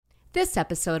This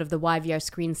episode of the YVR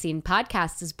Screen Scene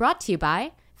podcast is brought to you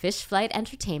by Fish Flight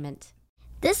Entertainment.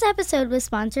 This episode was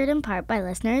sponsored in part by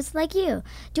listeners like you.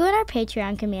 Join our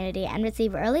Patreon community and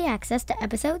receive early access to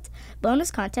episodes,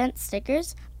 bonus content,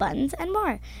 stickers, buttons, and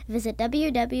more. Visit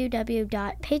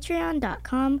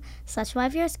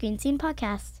www.patreon.com/YVR Screen Scene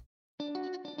podcast.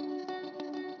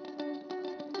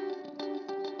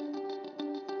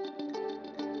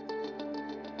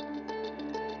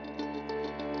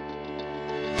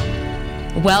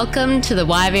 Welcome to the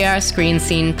YVR Screen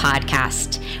Scene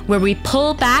podcast, where we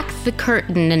pull back the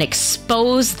curtain and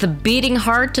expose the beating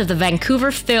heart of the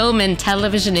Vancouver film and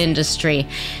television industry,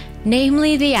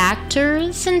 namely the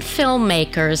actors and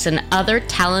filmmakers and other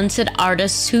talented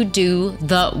artists who do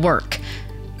the work.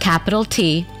 Capital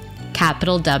T,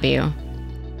 capital W.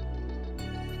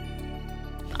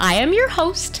 I am your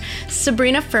host,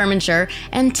 Sabrina Firminger,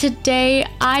 and today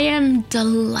I am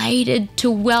delighted to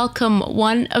welcome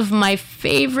one of my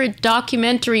favorite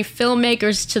documentary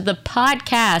filmmakers to the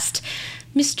podcast,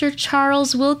 Mr.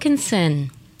 Charles Wilkinson.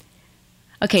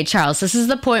 Okay, Charles, this is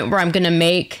the point where I'm going to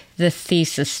make the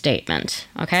thesis statement,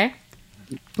 okay?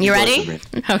 You ready?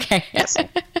 Okay. Yes.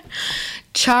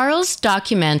 Charles'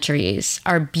 documentaries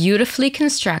are beautifully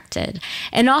constructed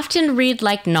and often read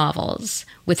like novels,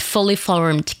 with fully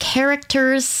formed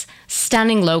characters,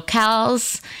 stunning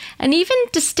locales, and even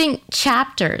distinct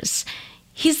chapters.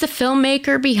 He's the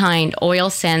filmmaker behind Oil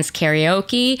Sands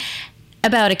Karaoke,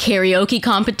 about a karaoke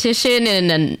competition in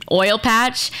an oil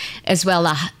patch, as well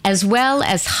as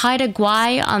Haida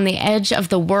Gwaii on the Edge of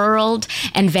the World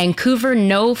and Vancouver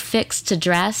No Fixed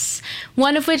Address,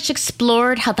 one of which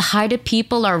explored how the Haida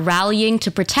people are rallying to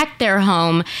protect their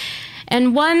home,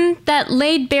 and one that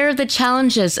laid bare the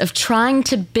challenges of trying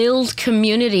to build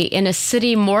community in a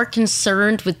city more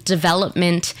concerned with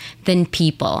development than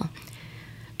people.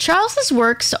 Charles's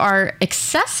works are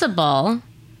accessible,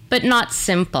 but not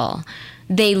simple.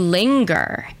 They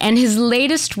linger, and his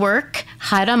latest work,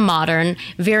 Haida Modern,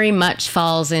 very much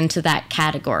falls into that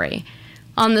category.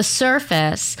 On the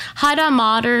surface, Haida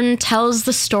Modern tells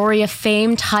the story of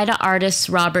famed Haida artist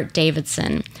Robert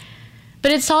Davidson.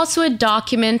 But it's also a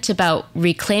document about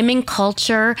reclaiming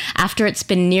culture after it's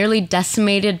been nearly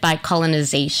decimated by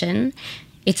colonization.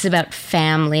 It's about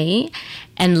family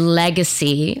and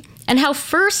legacy, and how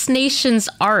First Nations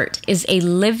art is a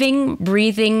living,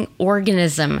 breathing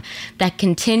organism that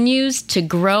continues to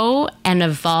grow and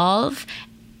evolve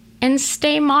and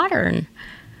stay modern.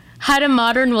 Haida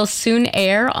Modern will soon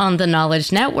air on the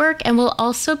Knowledge Network and will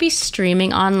also be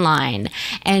streaming online.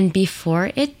 And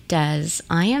before it does,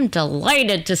 I am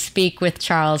delighted to speak with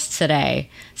Charles today.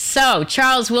 So,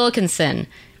 Charles Wilkinson,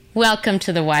 welcome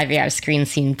to the YVR Screen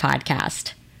Scene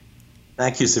podcast.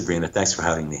 Thank you, Sabrina. Thanks for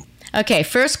having me. Okay,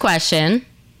 first question.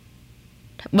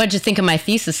 What'd you think of my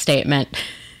thesis statement?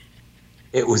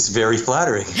 It was very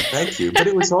flattering. Thank you. But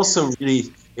it was also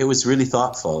really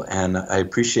thoughtful. And I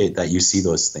appreciate that you see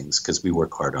those things because we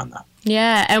work hard on that.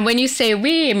 Yeah. And when you say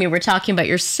we, I mean, we're talking about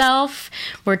yourself.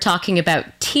 We're talking about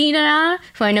Tina,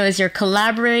 who I know is your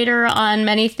collaborator on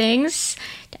many things.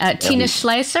 Tina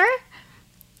Schleisler?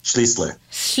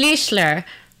 Schleisler.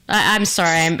 I'm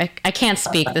sorry, I can't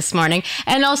speak this morning.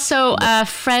 And also a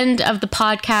friend of the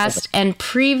podcast and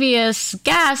previous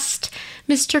guest,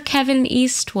 Mr. Kevin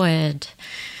Eastwood.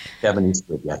 Kevin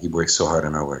Eastwood, yeah, he works so hard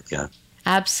on our work, yeah.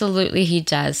 Absolutely, he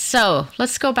does. So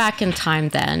let's go back in time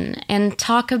then and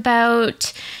talk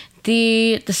about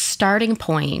the starting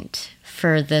point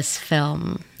for this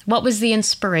film. What was the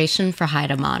inspiration for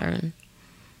Haida Modern?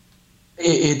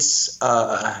 It's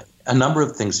a number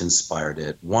of things inspired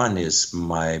it. One is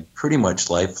my pretty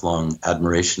much lifelong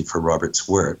admiration for Robert's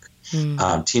work.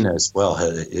 Tina as well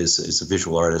is a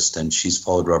visual artist, and she's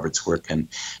followed Robert's work, and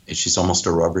she's almost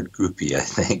a Robert groupie, I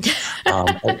think,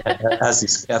 as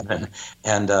is Kevin.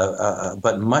 And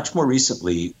but much more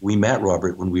recently, we met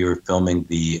Robert when we were filming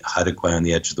the Haida Gwaii on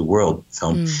the Edge of the World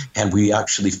film, and we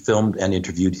actually filmed and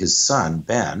interviewed his son,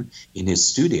 Ben, in his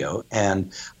studio.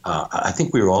 And I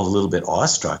think we were all a little bit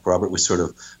awestruck. Robert was sort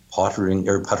of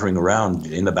puttering around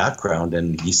in the background,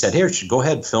 and he said, "Here, go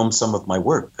ahead, film some of my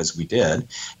work," because we did,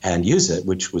 and use it,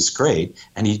 which was great.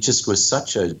 And he just was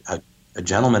such a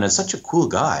gentleman and such a cool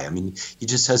guy. I mean, he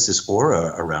just has this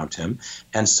aura around him.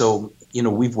 And so, you know,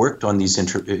 we've worked on these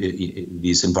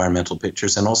environmental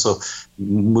pictures and also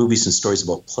movies and stories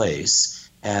about place.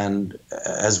 And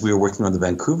as we were working on the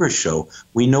Vancouver show,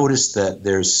 we noticed that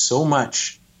there's so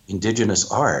much Indigenous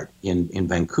art in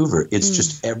Vancouver. It's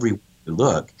just everywhere you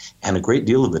look, and a great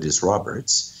deal of it is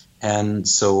Robert's. And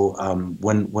so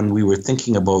when we were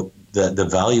thinking about the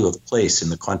value of place in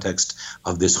the context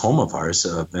of this home of ours,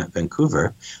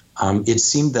 Vancouver, it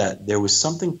seemed that there was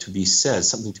something to be said,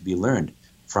 something to be learned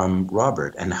from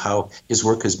Robert, and how his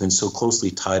work has been so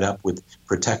closely tied up with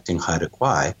protecting Haida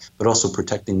Gwaii, but also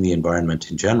protecting the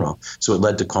environment in general. So it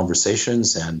led to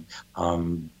conversations, and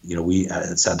we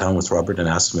sat down with Robert and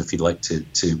asked him if he'd like to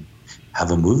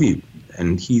have a movie,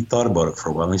 and he thought about it for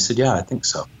a while, and he said, yeah, I think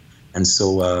so. And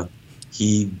so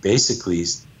he basically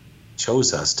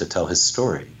chose us to tell his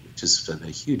story, which is a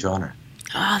huge honor.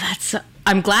 Oh,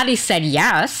 I'm glad he said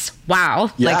yes.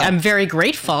 Wow. Yeah. I'm very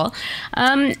grateful.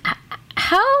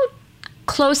 How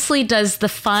closely does the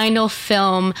final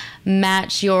film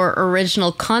match your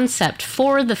original concept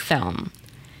for the film?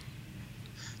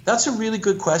 That's a really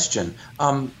good question.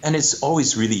 And it's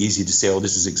always really easy to say, oh,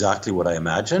 this is exactly what I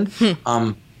imagined.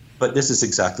 But this is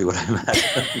exactly what I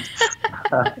imagined.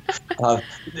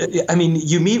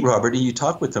 You meet Robert and you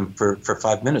talk with him for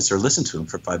 5 minutes, or listen to him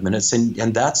for 5 minutes,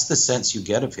 and that's the sense you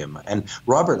get of him. And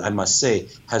Robert, I must say,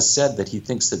 has said that he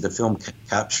thinks that the film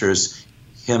captures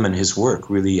him and his work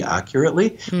really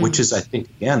accurately, which is, I think,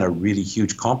 again, a really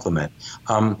huge compliment.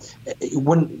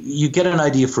 When you get an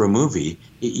idea for a movie,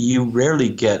 you rarely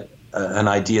get an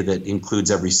idea that includes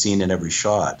every scene and every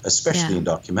shot, especially in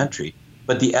documentary.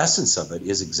 But the essence of it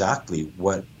is exactly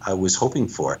what I was hoping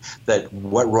for, that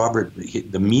what Robert,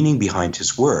 the meaning behind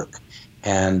his work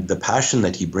and the passion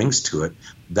that he brings to it,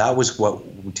 that was what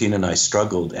Tina and I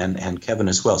struggled, and Kevin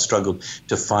as well, struggled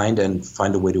to find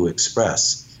a way to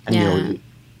express. And,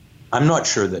 I'm not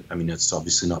sure that, it's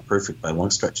obviously not perfect by a long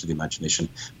stretch of the imagination,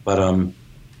 but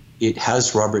it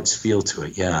has Robert's feel to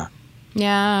it, yeah.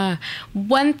 Yeah.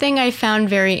 One thing I found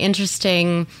very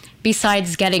interesting,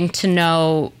 besides getting to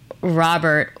know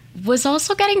Robert, was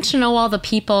also getting to know all the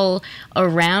people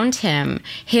around him.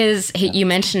 You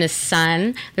mentioned his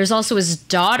son. There's also his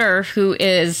daughter, who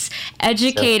is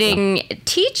educating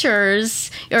teachers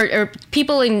or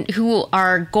people who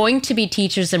are going to be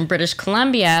teachers in British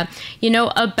Columbia,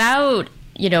 about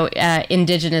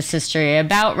Indigenous history,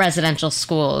 about residential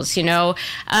schools.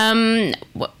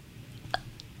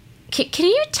 Can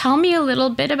you tell me a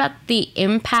little bit about the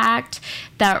impact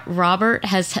that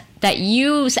that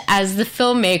you, as the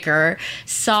filmmaker,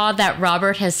 saw that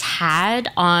Robert has had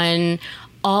on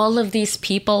all of these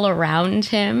people around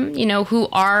him, who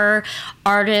are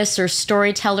artists or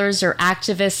storytellers or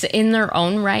activists in their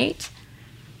own right?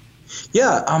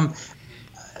 Yeah,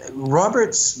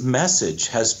 Robert's message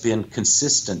has been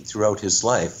consistent throughout his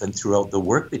life and throughout the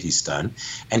work that he's done,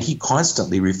 and he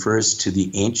constantly refers to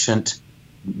the ancient,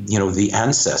 the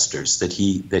ancestors that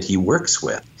he works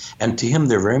with, and to him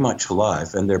they're very much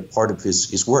alive and they're part of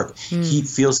his work. He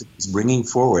feels that he's bringing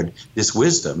forward this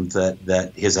wisdom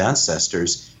that his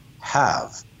ancestors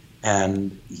have,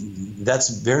 and that's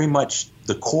very much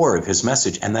the core of his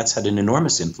message, and that's had an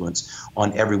enormous influence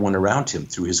on everyone around him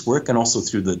through his work and also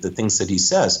through the things that he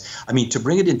says. To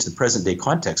bring it into the present day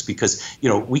context, because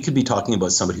we could be talking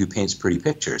about somebody who paints pretty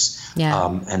pictures,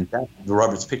 and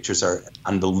Robert's pictures are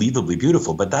unbelievably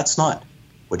beautiful, but that's not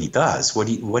what he does.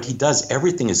 What he does,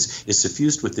 everything is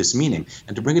suffused with this meaning.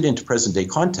 And to bring it into present day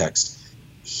context,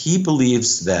 he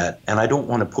believes that, and I don't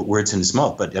want to put words in his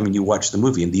mouth, but you watch the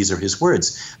movie and these are his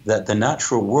words, that the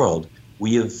natural world,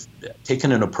 we have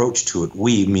taken an approach to it.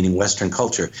 We, meaning Western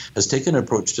culture, has taken an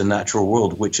approach to the natural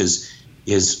world which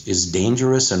is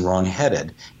dangerous and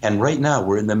wrong-headed. And right now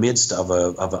we're in the midst of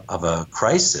a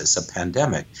crisis, a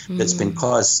pandemic that's been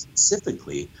caused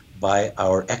specifically by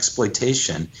our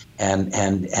exploitation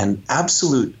and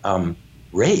absolute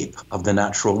rape of the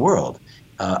natural world.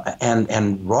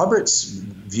 And Robert's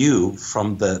view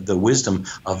from the wisdom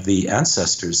of the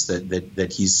ancestors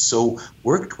that he's so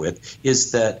worked with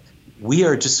is that we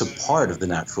are just a part of the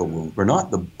natural world. We're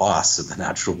not the boss of the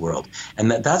natural world.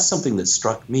 And that's something that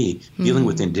struck me dealing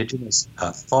with Indigenous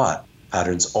thought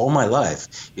patterns all my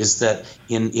life, is that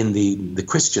in the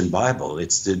Christian Bible,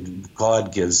 it's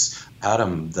God gives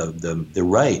Adam the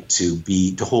right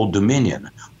to hold dominion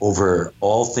over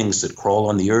all things that crawl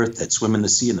on the earth, that swim in the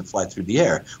sea, and that fly through the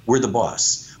air. We're the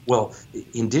boss. Well,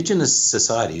 Indigenous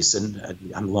societies,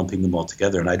 and I'm lumping them all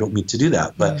together, and I don't mean to do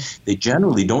that, but they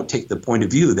generally don't take the point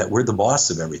of view that we're the boss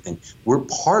of everything. We're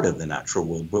part of the natural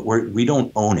world, but we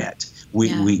don't own it.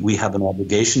 We have an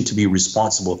obligation to be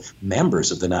responsible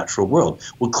members of the natural world.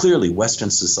 Well, clearly,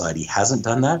 Western society hasn't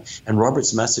done that, and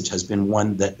Robert's message has been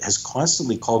one that has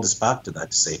constantly called us back to that,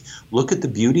 to say, look at the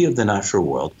beauty of the natural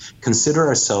world, consider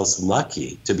ourselves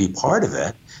lucky to be part of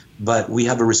it, but we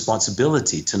have a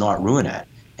responsibility to not ruin it.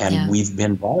 And we've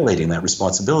been violating that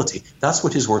responsibility. That's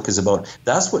what his work is about.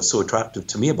 That's what's so attractive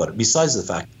to me about it, besides the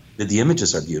fact that the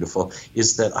images are beautiful,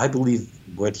 is that I believe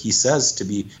what he says to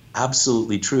be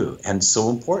absolutely true and so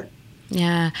important.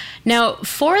 Yeah. Now,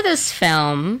 for this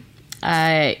film,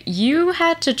 you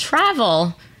had to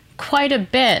travel quite a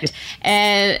bit,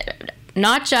 and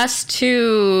not just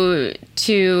to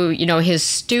his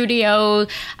studio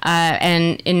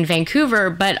and in Vancouver,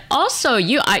 but also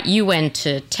you went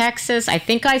to Texas. I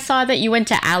think I saw that you went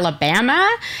to Alabama.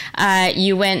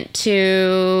 You went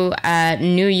to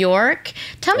New York.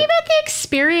 Tell me about the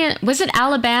experience. Was it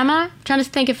Alabama? I'm trying to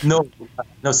think if no,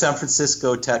 San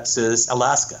Francisco, Texas,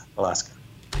 Alaska.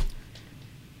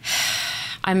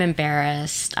 I'm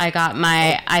embarrassed. I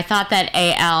thought that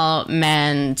AL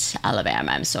meant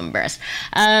Alabama. I'm so embarrassed.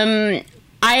 I'm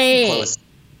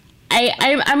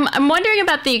wondering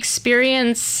about the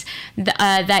experience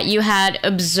that you had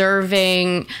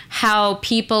observing how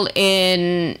people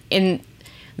in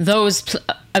those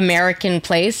American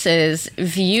places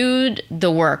viewed the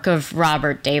work of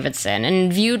Robert Davidson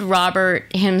and viewed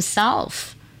Robert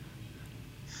himself.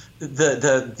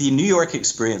 The New York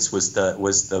experience was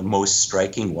the most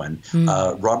striking one.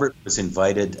 Robert was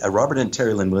invited. Robert and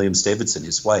Terry Lynn Williams Davidson,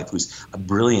 his wife, who's a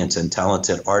brilliant and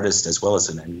talented artist as well as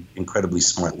an incredibly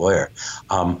smart lawyer.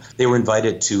 They were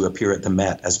invited to appear at the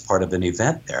Met as part of an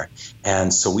event there,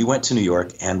 and so we went to New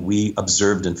York and we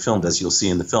observed and filmed, as you'll see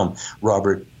in the film,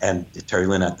 Robert and Terry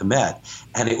Lynn at the Met,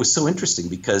 and it was so interesting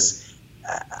because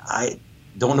I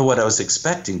don't know what I was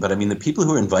expecting, but I mean, the people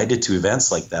who are invited to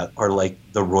events like that are like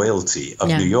the royalty of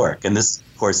New York. And this,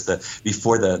 of course,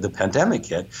 before the pandemic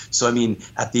hit. So, I mean,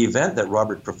 at the event that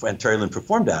Robert and Terry Lynn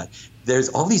performed at, there's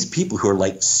all these people who are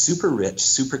like super rich,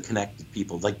 super connected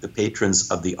people, like the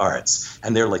patrons of the arts.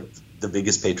 And they're like the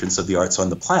biggest patrons of the arts on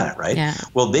the planet, right? Yeah.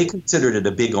 Well, they considered it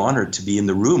a big honor to be in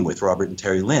the room with Robert and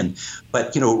Terry Lynn.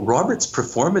 But, Robert's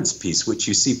performance piece, which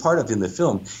you see part of in the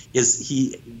film, is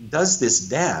he does this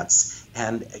dance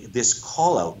and this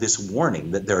call out, this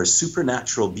warning that there are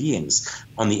supernatural beings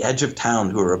on the edge of town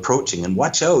who are approaching, and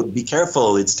watch out, be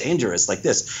careful, it's dangerous, like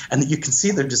this. And you can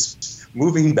see they're just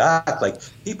moving back. Like,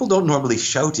 people don't normally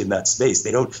shout in that space.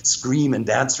 They don't scream and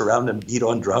dance around and beat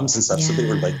on drums and stuff. Yeah. So they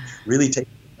were like really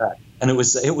taking it back. And it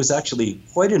was actually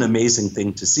quite an amazing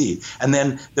thing to see. And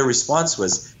then the response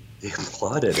was, they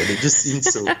applauded, and it just seemed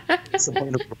so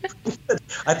inappropriate.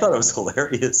 I thought it was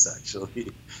hilarious,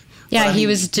 actually. Yeah, he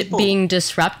was being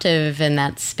disruptive in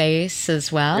that space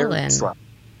as well. And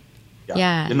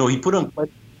yeah. He put on quite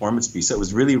a performance piece that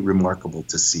was really remarkable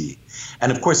to see.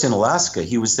 And of course, in Alaska,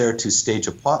 he was there to stage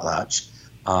a potlatch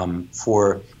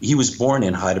he was born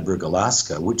in Heidelberg,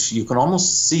 Alaska, which you can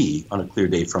almost see on a clear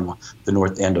day from the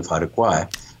north end of Haida Gwaii.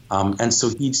 And so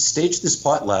he staged this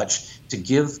potlatch to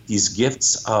give these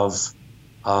gifts of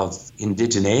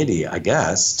indigeneity, I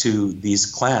guess, to these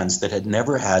clans that had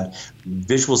never had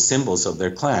visual symbols of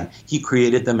their clan. He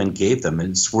created them and gave them,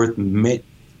 and it's worth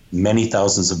many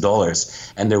thousands of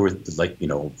dollars. And there were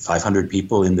 500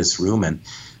 people in this room, and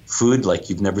food like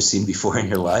you've never seen before in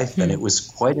your life, and it was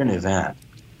quite an event.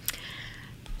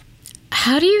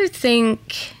 How do you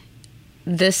think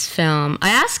this film, I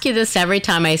ask you this every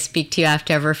time I speak to you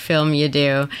after every film you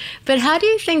do, but how do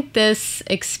you think this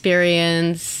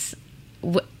experience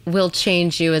will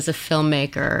change you as a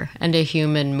filmmaker and a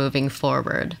human moving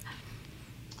forward?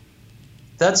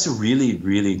 That's a really,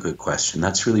 really good question.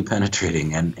 That's really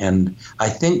penetrating. And I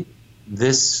think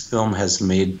this film has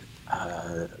made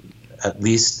at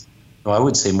least, I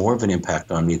would say, more of an impact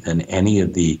on me than any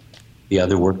of the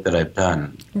other work that I've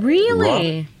done.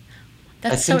 Really?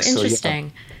 That's so interesting.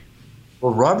 So, yeah.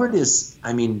 Well, Robert is,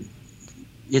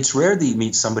 it's rare that you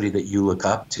meet somebody that you look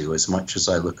up to as much as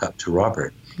I look up to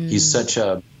Robert. He's such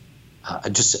a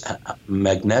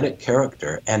magnetic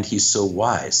character, and he's so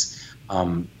wise.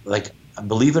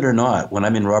 Believe it or not, when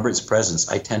I'm in Robert's presence,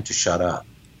 I tend to shut up.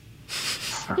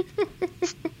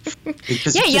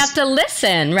 You have to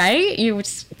listen, right? You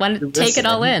just want to take it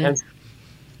all in.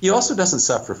 He also doesn't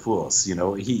suffer fools.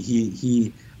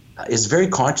 He is very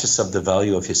conscious of the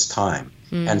value of his time,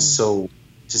 and so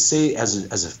to say as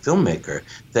a filmmaker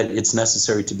that it's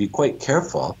necessary to be quite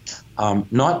careful,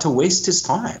 not to waste his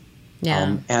time.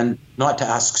 Yeah. And not to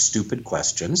ask stupid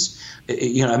questions.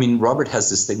 Robert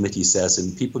has this thing that he says,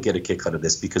 and people get a kick out of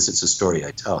this because it's a story I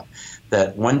tell,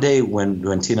 that one day when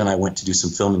Tina and I went to do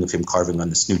some filming of him carving on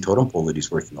this new totem pole that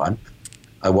he's working on,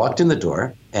 I walked in the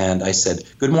door and I said,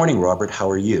 "Good morning, Robert,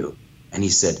 how are you?" And he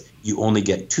said, "You only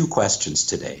get 2 questions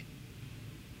today."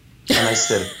 And I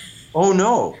said, "Oh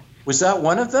no, was that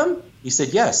one of them?" He said,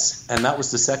 "Yes, and that was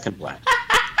the second one."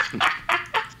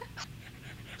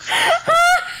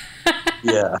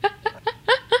 Yeah.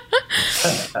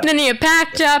 Then you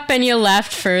packed up and you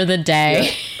left for the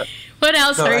day. Yeah. What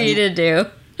else are you to do?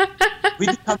 We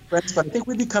become friends, but I think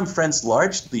we become friends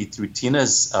largely through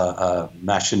Tina's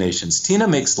machinations. Tina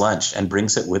makes lunch and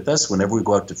brings it with us whenever we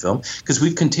go out to film, because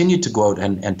we've continued to go out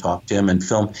and talk to him and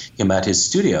film him at his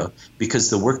studio, because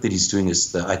the work that he's doing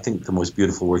is, I think, the most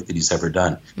beautiful work that he's ever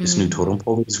done. This new totem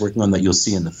pole that he's working on that you'll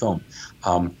see in the film.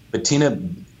 But Tina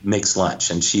makes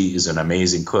lunch, and she is an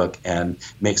amazing cook and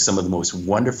makes some of the most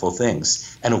wonderful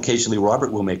things. And occasionally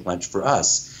Robert will make lunch for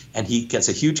us. And he gets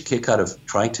a huge kick out of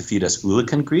trying to feed us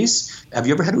oolican grease. Have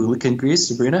you ever had oolican grease,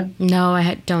 Sabrina? No,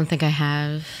 I don't think I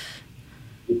have.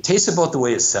 It tastes about the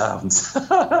way it sounds,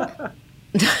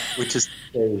 which is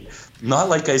not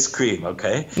like ice cream,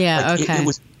 okay? Yeah, like okay. It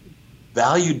was a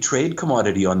valued trade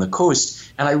commodity on the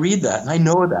coast, and I read that, and I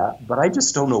know that, but I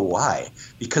just don't know why.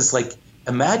 Because, like,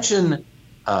 imagine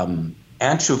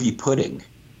anchovy pudding.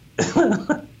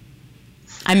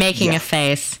 I'm making a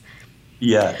face.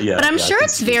 Yeah. But I'm sure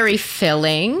it's very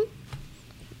filling.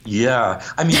 Yeah.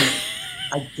 I mean,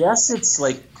 I guess it's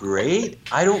like great.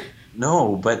 I don't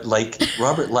know. But like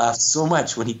Robert laughs so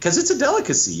much because it's a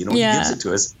delicacy, he gives it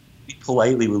to us. We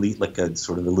politely will eat like a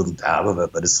sort of a little dab of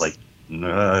it, but it's like,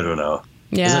 no, I don't know.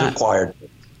 Yeah. Is it acquired?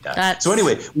 Yeah. So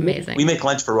anyway, we make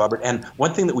lunch for Robert, and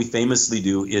one thing that we famously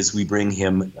do is we bring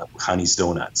him Honey's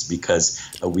Donuts, because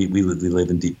we live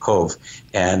in Deep Cove,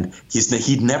 and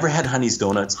he'd never had Honey's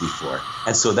Donuts before,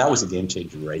 and so that was a game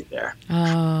changer right there.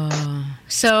 Oh,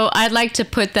 so I'd like to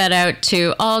put that out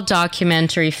to all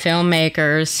documentary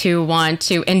filmmakers who want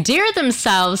to endear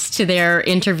themselves to their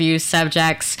interview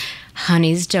subjects.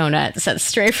 Honey's Donuts. That's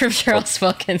straight from Charles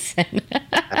Wilkinson.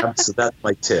 So that's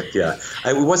my tip, yeah.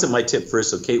 It wasn't my tip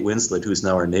first, so Kate Winslet, who's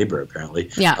now our neighbor apparently,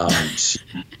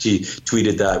 she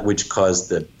tweeted that, which caused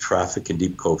the traffic in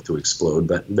Deep Cove to explode,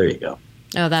 but there you go.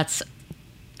 Oh, that's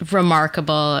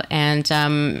remarkable.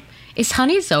 And is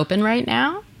Honey's open right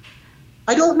now?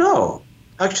 I don't know.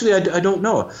 Actually, I don't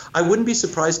know. I wouldn't be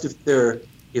surprised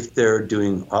if they're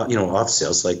doing off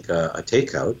sales like a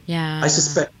takeout. Yeah. I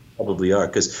suspect probably are,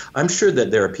 because I'm sure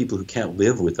that there are people who can't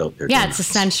live without their donuts. It's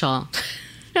essential.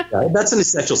 Yeah, that's an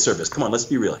essential service. Come on, let's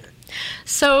be real here.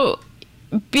 So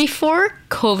before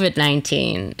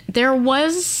COVID-19, there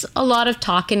was a lot of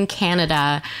talk in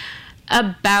Canada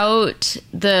about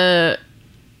the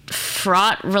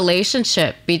fraught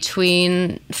relationship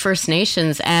between First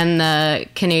Nations and the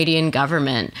Canadian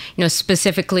government,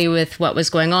 specifically with what was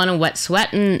going on in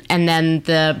Wet'suwet'en and then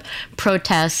the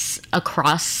protests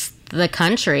across the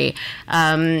country,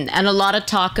 and a lot of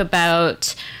talk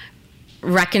about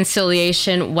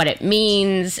reconciliation, what it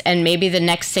means, and maybe the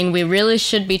next thing we really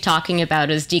should be talking about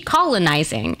is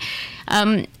decolonizing.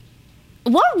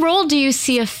 What role do you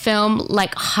see a film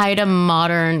like Haida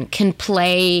Modern can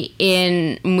play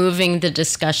in moving the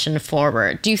discussion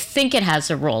forward? Do you think it has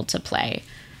a role to play?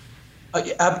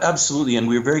 Absolutely, and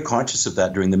we were very conscious of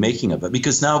that during the making of it,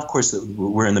 because now, of course,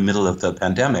 we're in the middle of the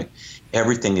pandemic.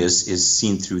 Everything is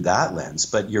seen through that lens.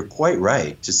 But you're quite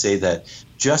right to say that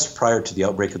just prior to the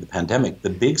outbreak of the pandemic, the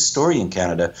big story in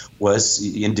Canada was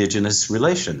Indigenous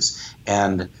relations.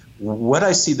 And what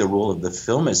I see the role of the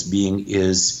film as being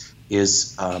is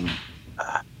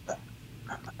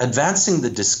advancing the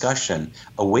discussion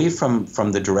away from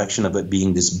the direction of it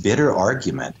being this bitter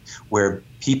argument where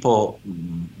people,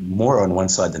 more on one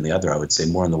side than the other, I would say,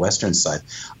 more on the Western side,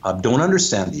 don't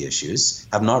understand the issues,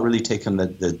 have not really taken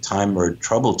the time or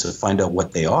trouble to find out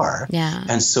what they are. Yeah.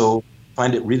 And so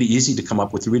find it really easy to come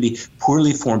up with really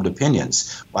poorly formed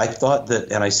opinions. I thought that,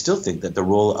 and I still think that the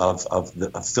role of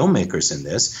filmmakers in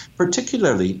this,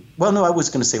 particularly, well, no, I was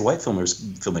going to say white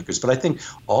filmmakers, but I think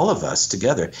all of us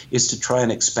together is to try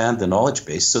and expand the knowledge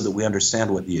base so that we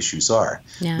understand what the issues are.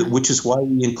 Yeah. Which is why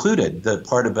we included the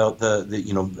part about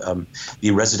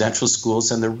the residential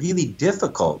schools and the really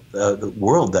difficult the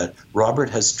world that Robert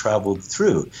has traveled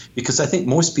through, because I think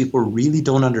most people really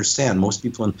don't understand. Most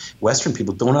people in Western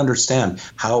people don't understand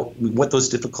what those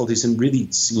difficulties in really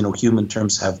human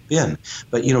terms have been.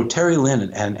 But Terry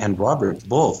Lynn and Robert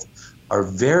both are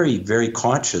very, very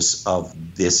conscious of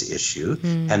this issue,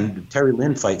 and Terry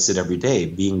Lynn fights it every day,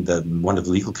 being one of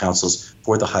the legal counsels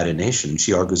for the Haida Nation.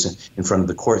 She argues in front of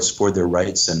the courts for their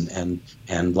rights and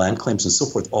land claims and so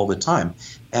forth all the time.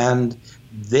 And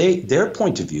their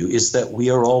point of view is that we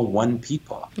are all one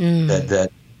people.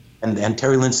 And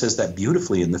Terry Lynn says that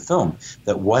beautifully in the film,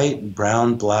 that white,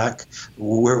 brown, black,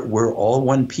 we're all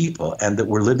one people, and that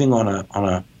we're living on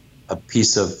a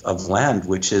piece of land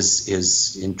which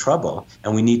is in trouble,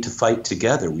 and we need to fight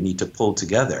together. We need to pull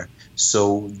together.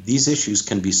 So these issues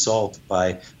can be solved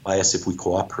by us if we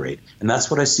cooperate. And that's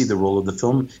what I see the role of the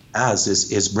film as,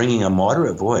 is bringing a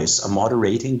moderate voice, a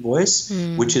moderating voice,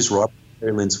 which is Robert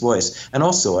Terry Lynn's voice. And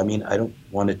also, I mean, I don't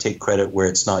want to take credit where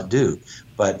it's not due,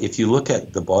 but if you look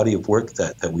at the body of work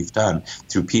that we've done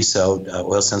through Peace Out,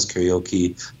 Oil Sands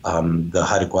Karaoke, the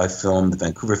Haida Gwaii film, the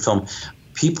Vancouver film,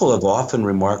 people have often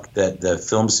remarked that the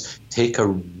films take a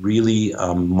really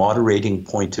moderating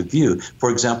point of view. For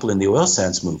example, in the Oil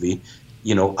Sands movie,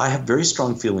 you know, I have very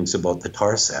strong feelings about the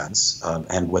tar sands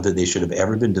and whether they should have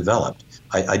ever been developed.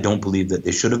 I don't believe that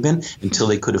they should have been until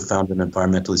they could have found an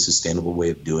environmentally sustainable way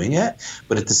of doing it.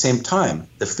 But at the same time,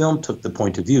 the film took the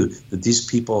point of view that these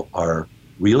people are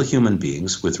real human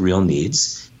beings with real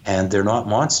needs, and they're not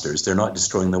monsters. They're not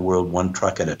destroying the world one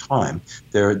truck at a time.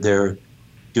 They're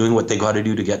doing what they got to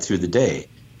do to get through the day.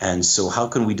 And so how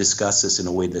can we discuss this in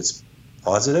a way that's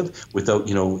positive without,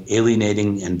 you know,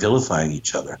 alienating and vilifying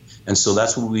each other? And so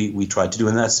that's what we tried to do.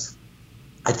 And that's,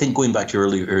 I think, going back to your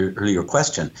earlier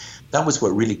question, that was what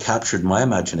really captured my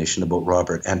imagination about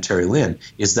Robert and Terry Lynn,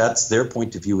 is that's their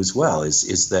point of view as well,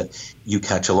 is that you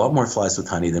catch a lot more flies with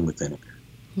honey than with vinegar.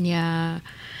 Yeah.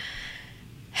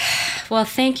 Well,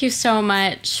 thank you so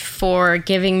much for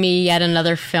giving me yet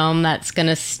another film that's going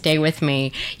to stay with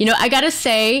me. You know, I got to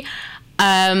say,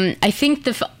 I think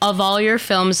of all your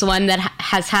films, the one that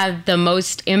has had the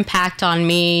most impact on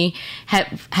me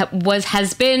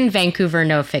has been Vancouver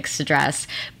No Fixed Address.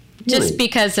 Just really?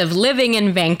 Because of living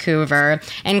in Vancouver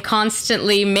and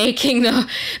constantly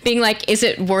being like, is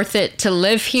it worth it to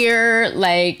live here?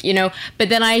 Like, you know, but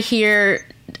then I hear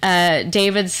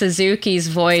David Suzuki's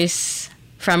voice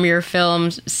from your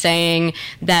film saying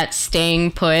that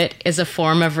staying put is a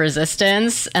form of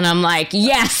resistance. And I'm like,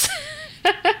 yes.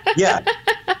 Yeah.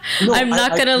 No, I'm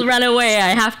not going to run away. I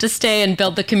have to stay and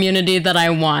build the community that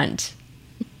I want.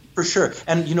 For sure.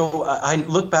 And, you know, I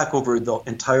look back over the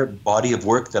entire body of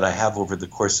work that I have over the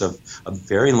course of a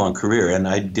very long career. And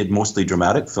I did mostly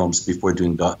dramatic films before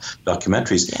doing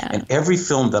documentaries. Yeah. And every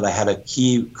film that I had a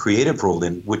key creative role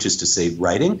in, which is to say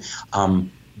writing,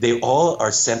 they all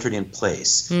are centered in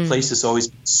place. Place is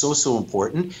always so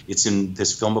important. It's in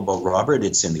this film about Robert.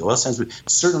 It's in the Oil Sands movie.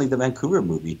 Certainly the Vancouver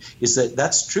movie.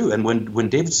 That's true. And when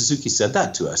David Suzuki said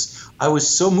that to us, I was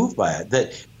so moved by it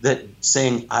that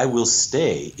saying I will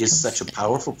stay is such a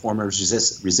powerful form of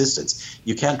resistance.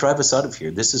 You can't drive us out of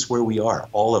here. This is where we are,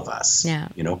 all of us. Yeah.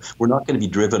 You know, we're not going to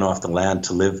be driven off the land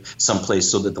to live someplace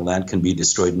so that the land can be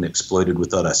destroyed and exploited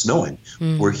without us knowing.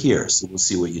 We're here, so we'll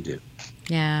see what you do.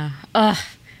 Yeah.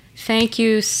 Thank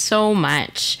you so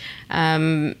much.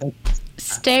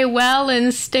 Stay well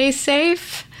and stay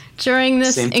safe during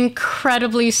this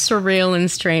incredibly surreal and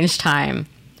strange time.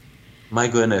 My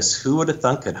goodness, who would have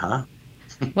thunk it, huh?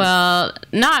 Well,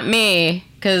 not me,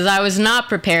 because I was not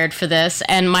prepared for this,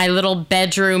 and my little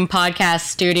bedroom podcast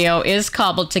studio is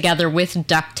cobbled together with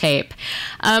duct tape.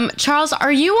 Charles,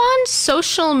 are you on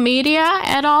social media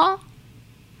at all?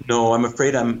 No, I'm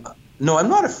afraid No, I'm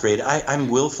not afraid. I'm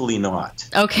willfully not.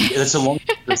 Okay. It's a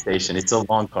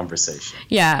long conversation.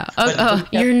 Yeah.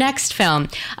 Your next film.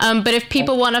 But if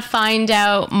people want to find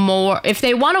out more, if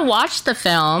they want to watch the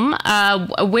film,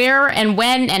 where and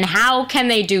when and how can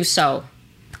they do so?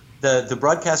 The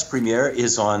broadcast premiere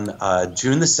is on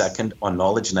June the 2nd on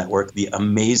Knowledge Network, the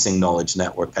amazing Knowledge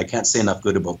Network. I can't say enough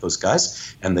good about those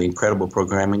guys and the incredible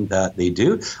programming that they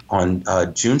do on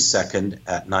June 2nd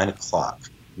at 9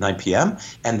 p.m.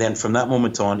 And then from that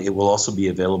moment on, it will also be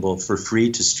available for free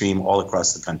to stream all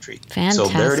across the country. Fantastic.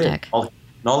 So there it is,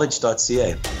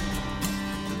 knowledge.ca.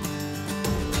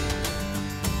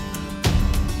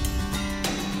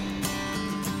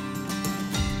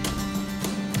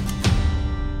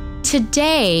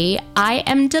 Today, I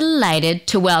am delighted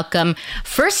to welcome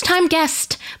first-time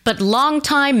guest, but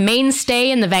long-time mainstay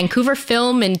in the Vancouver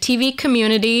film and TV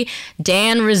community,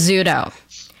 Dan Rizzuto.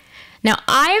 Now,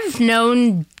 I've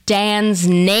known Dan's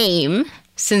name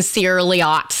since the early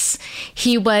aughts.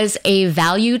 He was a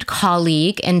valued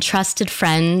colleague and trusted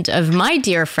friend of my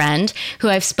dear friend, who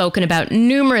I've spoken about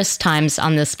numerous times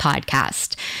on this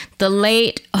podcast, the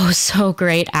late, so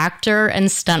great actor and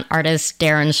stunt artist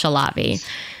Darren Shalabi.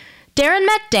 Darren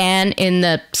met Dan in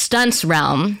the stunts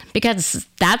realm because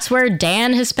that's where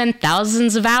Dan has spent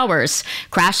thousands of hours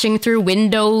crashing through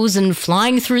windows and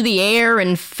flying through the air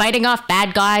and fighting off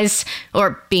bad guys,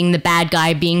 or being the bad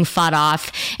guy being fought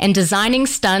off, and designing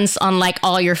stunts on like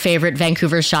all your favorite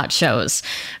Vancouver shot shows.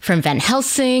 From Van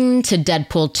Helsing to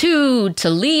Deadpool 2 to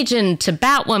Legion to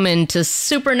Batwoman to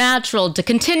Supernatural to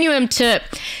Continuum to...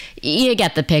 You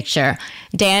get the picture.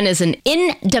 Dan is an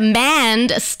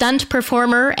in-demand stunt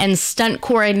performer and stunt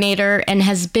coordinator and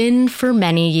has been for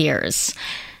many years.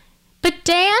 But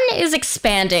Dan is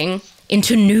expanding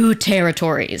into new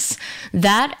territories,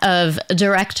 that of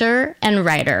director and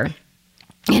writer.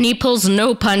 And he pulls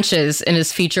no punches in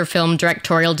his feature film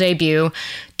directorial debut,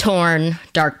 Torn,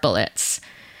 Dark Bullets.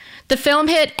 The film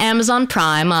hit Amazon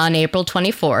Prime on April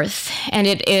 24th, and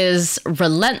it is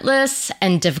relentless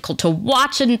and difficult to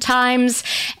watch at times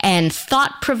and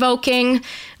thought-provoking,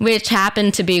 which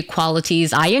happen to be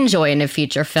qualities I enjoy in a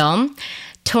feature film.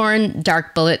 Torn,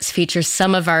 Dark Bullets features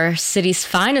some of our city's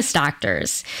finest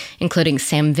actors, including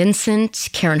Sam Vincent,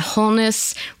 Karen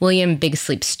Holness, William Big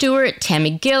Sleep Stewart, Tammy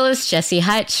Gillis, Jesse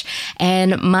Hutch,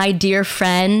 and my dear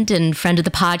friend and friend of the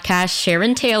podcast,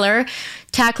 Sharon Taylor,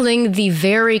 tackling the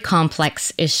very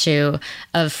complex issue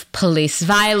of police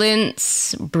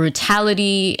violence,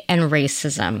 brutality, and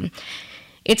racism.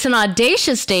 It's an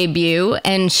audacious debut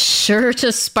and sure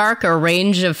to spark a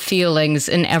range of feelings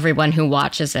in everyone who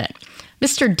watches it.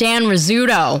 Mr. Dan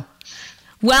Rizzuto,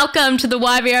 welcome to the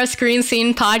YVR Screen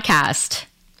Scene podcast.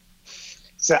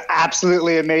 It's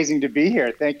absolutely amazing to be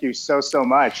here. Thank you so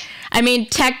much. I mean,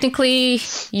 technically,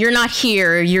 you're not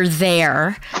here, you're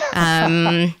there.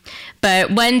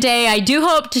 But one day I do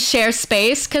hope to share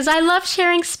space, because I love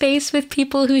sharing space with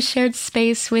people who shared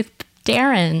space with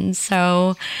Darren.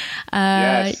 So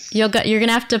Yes. you're going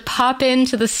to have to pop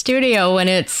into the studio when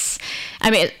it's,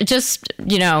 I mean, just,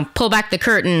 pull back the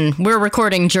curtain. We're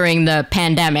recording during the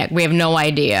pandemic. We have no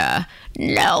idea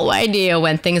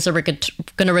when things are going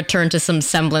to return to some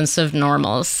semblance of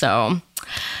normal. So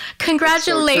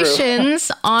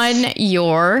congratulations on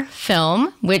your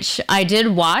film, which I did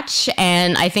watch,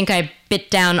 and I think I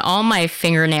bit down all my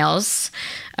fingernails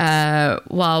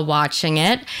while watching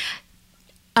it.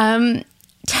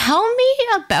 Tell me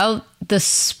about the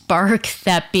spark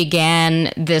that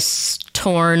began this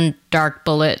Torn, Dark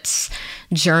Bullets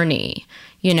journey.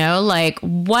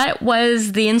 What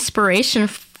was the inspiration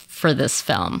for this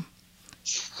film?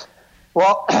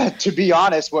 Well, to be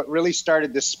honest, what really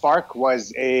started the spark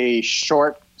was a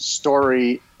short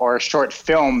story or a short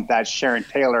film that Sharon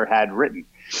Taylor had written.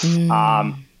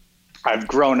 I've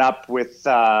grown up with,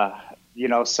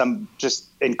 some just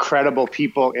incredible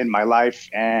people in my life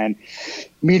and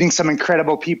meeting some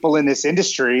incredible people in this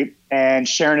industry. And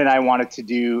Sharon and I wanted to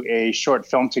do a short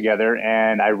film together,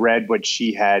 and I read what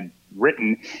she had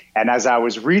written. And as I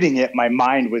was reading it, my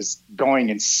mind was going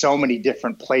in so many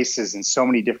different places and so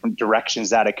many different directions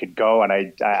that it could go.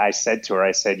 And I said to her,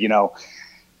 I said,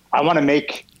 I want to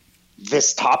make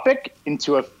this topic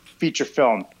into a feature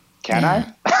film. Can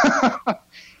I?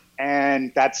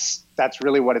 And that's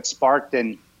really what it sparked.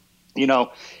 And,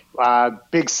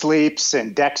 Big Sleeps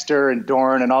and Dexter and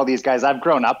Dorn and all these guys I've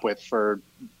grown up with for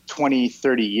 20,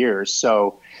 30 years.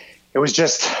 So it was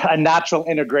just a natural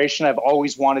integration. I've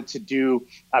always wanted to do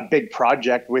a big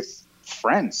project with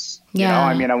friends. Yeah.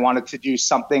 I wanted to do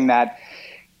something that,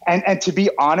 and to be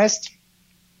honest,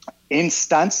 in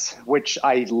stunts, which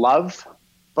I love,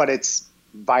 but it's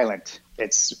violent.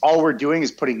 It's all we're doing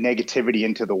is putting negativity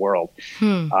into the world.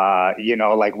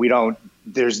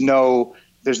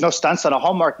 There's no stunts on a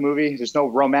Hallmark movie. There's no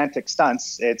romantic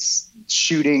stunts. It's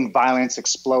shooting, violence,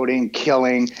 exploding,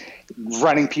 killing,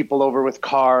 running people over with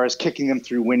cars, kicking them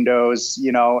through windows,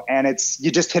 and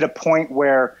you just hit a point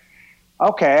where,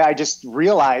 okay, I just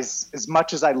realize as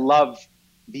much as I love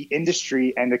the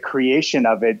industry and the creation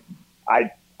of it,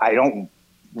 I don't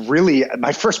really,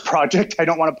 my first project, I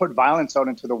don't want to put violence out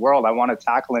into the world. I want to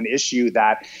tackle an issue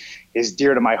that is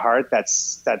dear to my heart,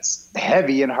 that's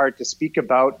heavy and hard to speak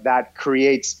about, that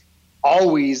creates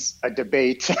always a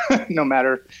debate, no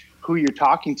matter who you're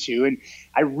talking to. And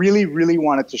I really, really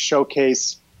wanted to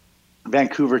showcase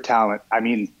Vancouver talent. I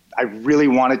really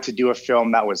wanted to do a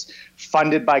film that was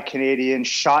funded by Canadians,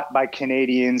 shot by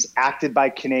Canadians, acted by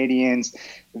Canadians.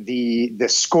 The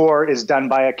score is done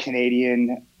by a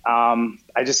Canadian.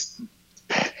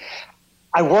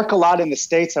 I work a lot in the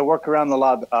States. I work around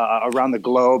the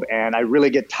globe, and I really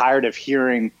get tired of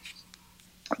hearing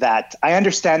that. I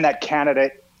understand that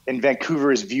Canada and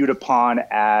Vancouver is viewed upon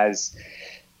as,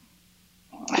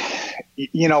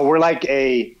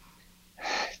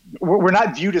 we're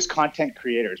not viewed as content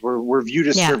creators. We're viewed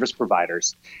as service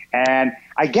providers. And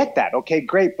I get that. Okay,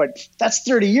 great. But that's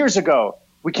 30 years ago.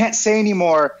 We can't say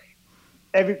anymore.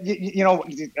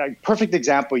 Perfect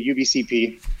example,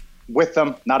 UBCP. With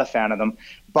them, not a fan of them,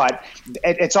 but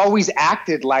it's always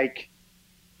acted like,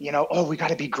 we got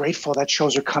to be grateful that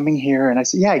shows are coming here. And I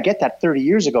said, yeah, I get that. 30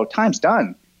 years ago, time's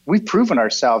done. We've proven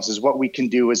ourselves as what we can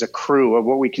do as a crew, of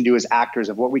what we can do as actors,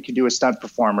 of what we can do as stunt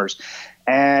performers.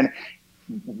 And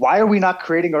why are we not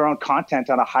creating our own content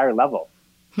on a higher level?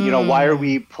 Why are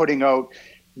we putting out,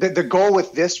 the goal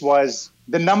with this was,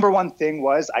 the number one thing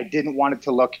was I didn't want it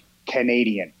to look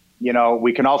Canadian. You know,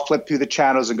 we can all flip through the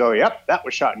channels and go, yep, that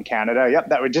was shot in Canada. Yep,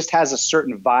 that just has a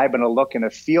certain vibe and a look and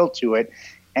a feel to it.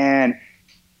 And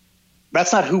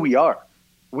that's not who we are.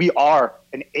 We are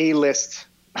an A-list.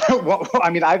 Well, I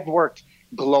mean, I've worked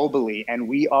globally, and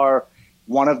we are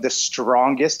one of the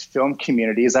strongest film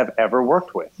communities I've ever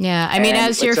worked with. Yeah, I mean,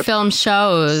 as your film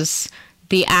shows,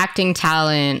 the acting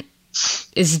talent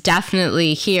is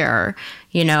definitely here.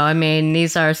 You know, I mean,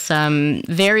 these are some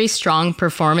very strong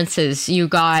performances you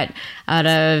got out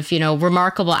of, you know,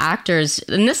 remarkable actors.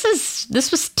 And this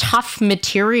was tough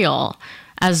material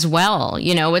as well.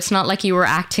 You know, it's not like you were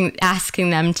asking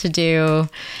them to do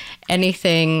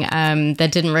anything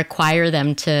that didn't require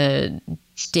them to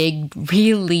dig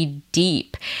really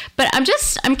deep. But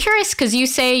I'm curious, because you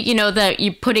say, you know, that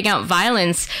you're putting out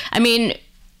violence. I mean,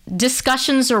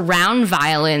 discussions around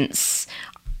violence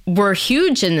were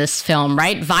huge in this film,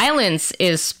 right? Violence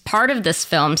is part of this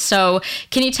film. So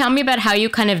can you tell me about how you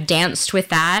kind of danced with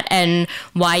that and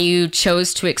why you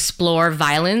chose to explore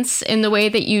violence in the way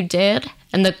that you did,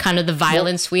 and the kind of the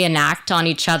violence we enact on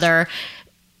each other,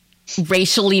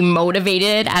 racially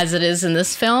motivated as it is in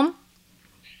this film?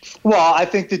 Well, I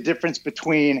think the difference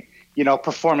between, you know,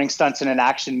 performing stunts in an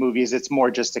action movie is it's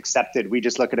more just accepted. We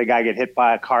just look at a guy get hit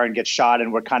by a car and get shot,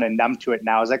 and we're kind of numb to it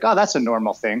now. It's like, oh, that's a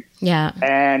normal thing. Yeah.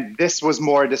 And this was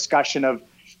more a discussion of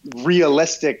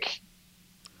realistic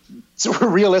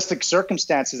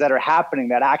circumstances that are happening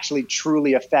that actually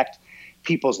truly affect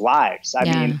people's lives. I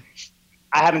mean,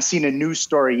 I haven't seen a news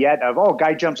story yet of, oh,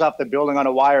 guy jumps off the building on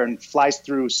a wire and flies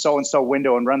through so-and-so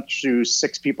window and runs through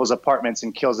 6 people's apartments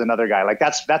and kills another guy. Like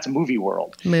that's movie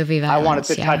world. Movie violence, I wanted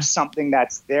to touch something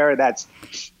that's there, that's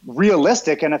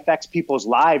realistic and affects people's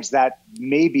lives, that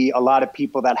maybe a lot of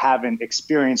people that haven't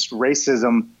experienced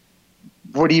racism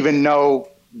would even know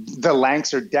the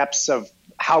lengths or depths of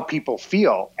how people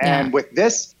feel. And with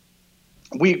this,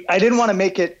 I didn't want to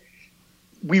make it,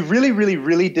 we really, really,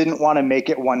 really didn't want to make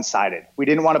it one-sided. We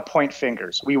didn't want to point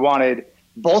fingers. We wanted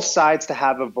both sides to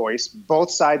have a voice, both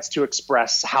sides to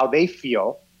express how they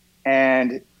feel.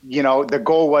 And, you know, the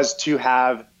goal was to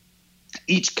have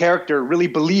each character really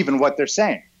believe in what they're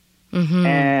saying. Mm-hmm.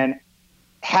 And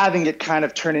having it kind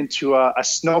of turn into a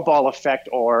snowball effect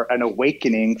or an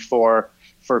awakening for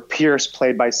Pierce,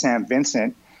 played by Sam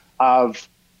Vincent, of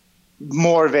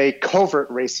more of a covert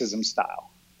racism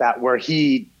style, that where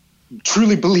he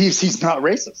truly believes he's not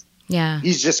racist. Yeah.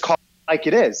 He's just called it like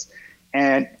it is.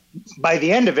 And by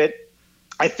the end of it,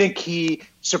 I think he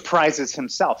surprises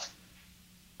himself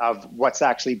of what's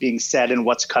actually being said and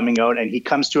what's coming out. And he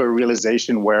comes to a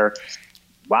realization where,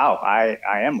 wow, I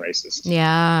am racist.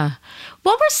 Yeah.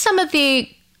 What were some of the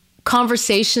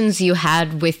conversations you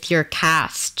had with your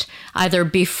cast, either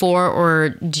before or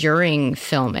during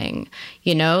filming?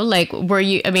 You know, like, were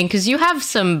you, I mean, because you have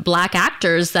some Black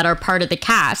actors that are part of the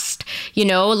cast, you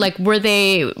know, like, were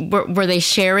they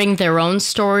sharing their own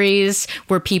stories?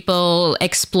 Were people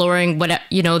exploring what,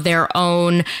 you know, their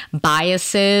own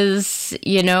biases,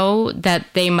 you know, that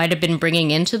they might have been bringing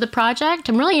into the project?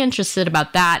 I'm really interested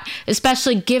about that,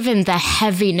 especially given the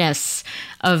heaviness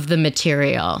of the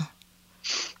material.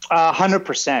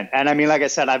 100%. And I mean, like I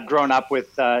said, I've grown up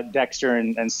with Dexter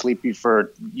and Sleepy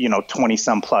for, 20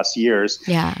 some plus years.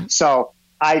 Yeah. So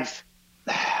I've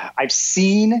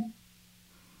seen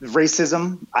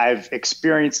racism. I've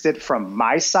experienced it from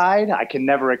my side. I can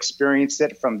never experience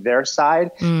it from their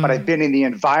side, but I've been in the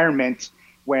environment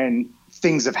when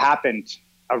things have happened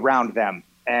around them.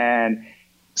 And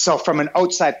so from an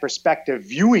outside perspective,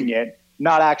 viewing it,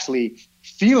 not actually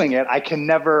feeling it, I can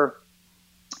never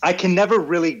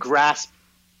really grasp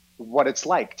what it's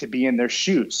like to be in their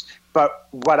shoes. But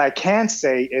what I can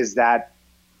say is that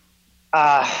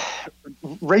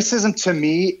racism to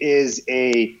me is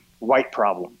a white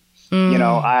problem. You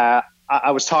know,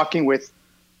 I was talking with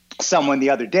someone the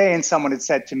other day, and someone had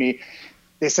said to me,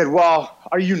 they said, well,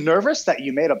 are you nervous that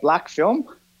you made a Black film?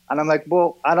 And I'm like,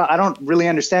 well, I don't really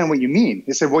understand what you mean.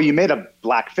 They said, well, you made a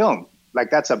Black film. Like,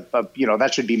 that's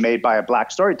that should be made by a Black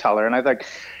storyteller. And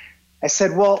I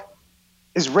said, well,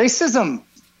 is racism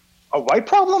a white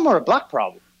problem or a Black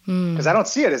problem? Because I don't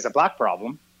see it as a Black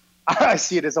problem. I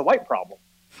see it as a white problem.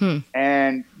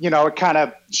 And, it kind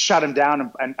of shut him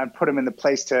down and put him in the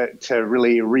place to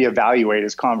really reevaluate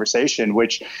his conversation,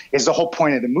 which is the whole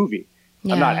point of the movie.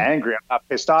 Yeah. I'm not angry. I'm not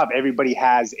pissed off. Everybody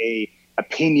has a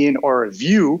opinion or a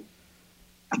view,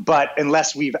 but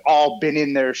unless we've all been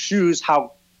in their shoes,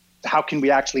 how can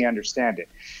we actually understand it?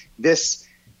 This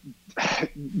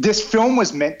film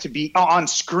was meant to be on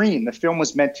screen. The film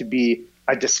was meant to be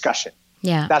a discussion.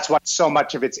 Yeah. That's why so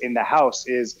much of it's in the house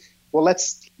is well,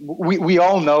 we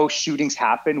all know shootings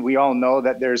happen. We all know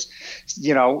that there's,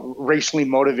 racially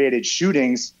motivated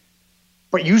shootings,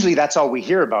 but usually that's all we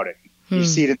hear about it. You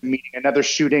see it in the meeting, another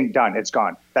shooting, done, it's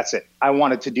gone. That's it. I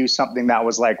wanted to do something that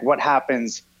was like, what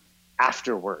happens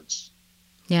afterwards?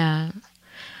 Yeah.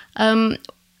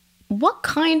 What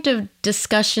kind of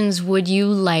discussions would you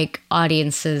like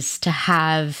audiences to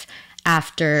have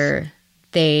after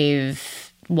they've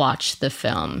watched the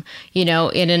film? In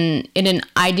an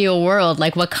ideal world,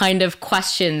 like what kind of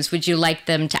questions would you like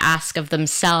them to ask of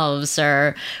themselves,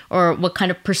 or what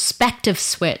kind of perspective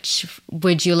switch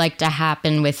would you like to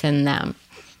happen within them?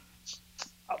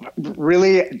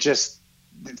 Really, just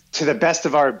to the best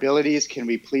of our abilities, can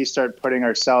we please start putting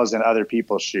ourselves in other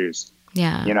people's shoes?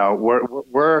 Yeah.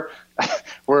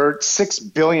 We're 6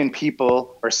 billion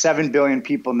people or 7 billion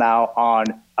people now on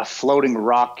a floating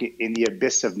rock in the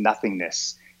abyss of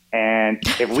nothingness. And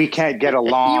if we can't get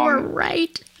along, you were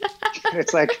right.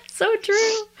 It's like so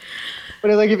true.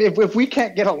 But like if we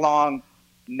can't get along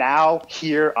now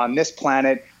here on this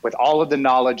planet with all of the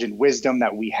knowledge and wisdom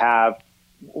that we have,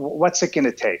 what's it going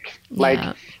to take? Yeah.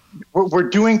 Like we're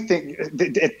doing things.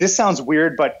 This sounds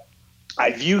weird, but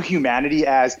I view humanity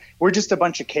as we're just a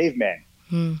bunch of cavemen.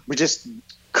 We just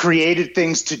created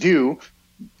things to do,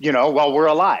 while we're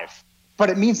alive. But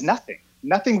it means nothing.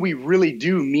 Nothing we really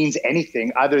do means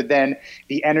anything other than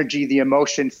the energy, the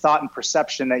emotion, thought, and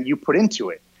perception that you put into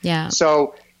it. Yeah.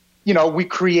 So, we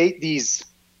create these.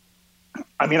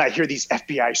 I mean, I hear these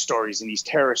FBI stories and these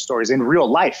terror stories in real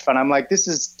life, and I'm like,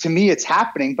 to me, it's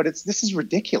happening, but this is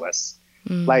ridiculous.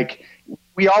 Like,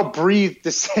 we all breathe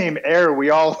the same air.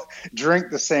 We all drink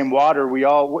the same water.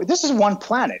 This is one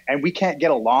planet, and we can't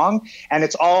get along. And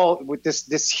it's all with this,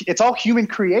 it's all human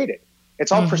created.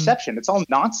 It's all perception. It's all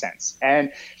nonsense.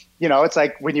 And, it's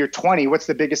like when you're 20, what's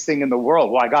the biggest thing in the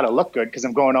world? Well, I got to look good because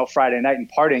I'm going out Friday night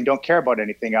and partying. Don't care about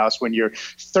anything else. When you're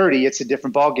 30, it's a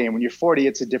different ballgame. When you're 40,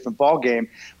 it's a different ballgame.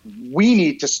 We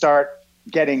need to start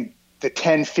getting the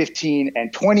 10, 15,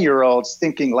 and 20-year-olds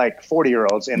thinking like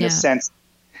 40-year-olds in the sense,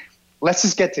 let's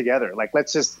just get together. Like,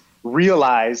 let's just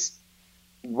realize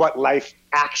what life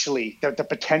actually, the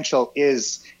potential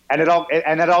is. And it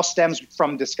all stems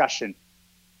from discussion.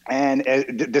 And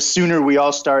the sooner we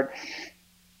all start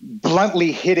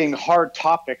bluntly hitting hard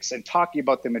topics and talking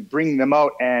about them and bringing them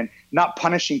out and not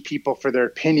punishing people for their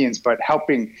opinions, but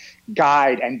helping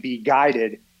guide and be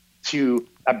guided to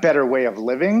a better way of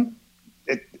living,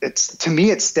 to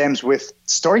me, it stems with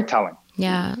storytelling.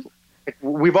 Yeah.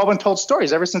 We've all been told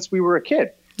stories ever since we were a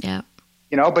kid. Yeah.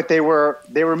 But they were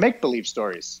make-believe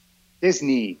stories.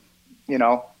 Disney,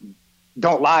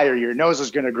 don't lie or your nose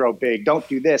is going to grow big. Don't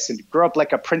do this and grow up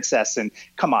like a princess. And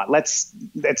come on,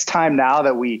 it's time now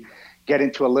that we get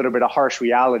into a little bit of harsh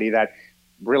reality that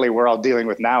really we're all dealing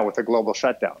with now with a global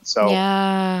shutdown. So,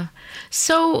 yeah.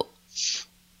 So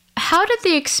how did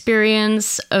the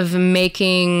experience of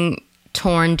making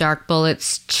Torn Dark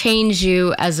Bullets change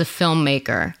you as a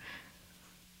filmmaker?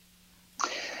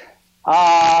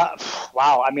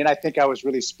 Wow. I mean, I think I was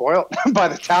really spoiled by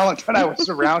the talent that I was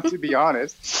around, to be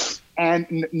honest.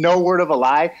 And no word of a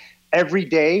lie, every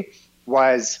day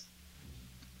was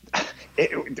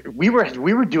we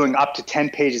were doing up to 10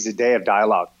 pages a day of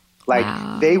dialogue. Like,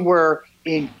 wow. They were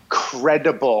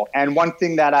incredible. And one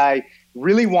thing that I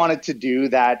really wanted to do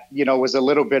that, was a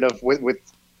little bit of with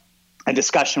a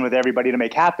discussion with everybody to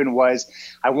make happen was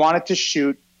I wanted to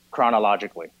shoot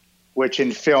chronologically, which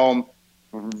in film,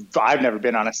 I've never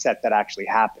been on a set that actually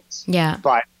happens. Yeah.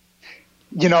 But,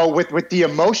 with the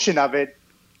emotion of it,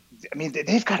 I mean,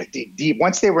 they've got to dig deep.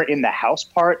 Once they were in the house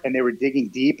part and they were digging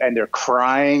deep and they're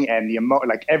crying and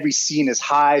like every scene is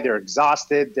high, they're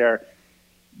exhausted.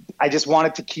 I just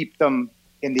wanted to keep them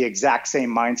in the exact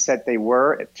same mindset they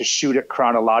were to shoot it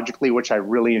chronologically, which I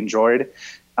really enjoyed.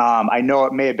 I know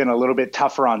it may have been a little bit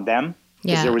tougher on them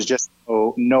because there was just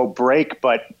no break,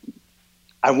 but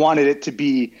I wanted it to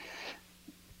be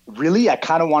really, I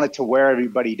kind of wanted to wear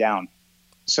everybody down.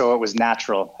 So it was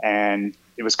natural and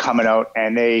it was coming out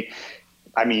and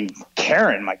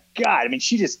Karen, my God, I mean,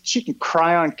 she can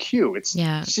cry on cue.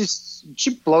 She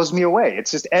blows me away.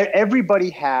 It's just, everybody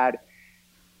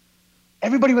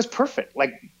was perfect.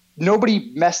 Like,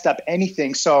 nobody messed up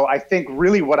anything. So I think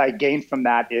really what I gained from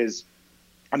that is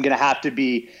I'm going to have to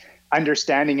be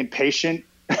understanding and patient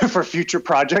for future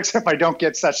projects if I don't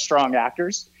get such strong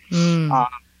actors.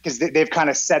 Because they've kind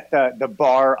of set the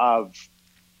bar of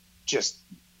just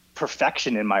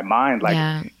perfection in my mind. Like,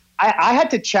 I had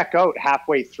to check out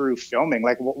halfway through filming.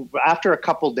 Like, after a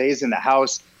couple days in the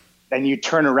house, and you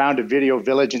turn around to Video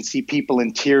Village and see people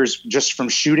in tears just from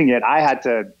shooting it. I had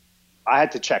to I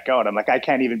had to check out. I'm like, I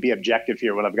can't even be objective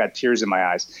here when I've got tears in my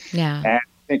eyes. Yeah. And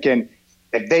thinking,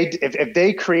 if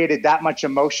they created that much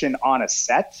emotion on a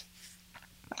set,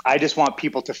 I just want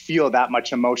people to feel that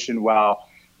much emotion while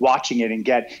watching it and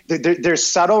there's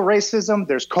subtle racism,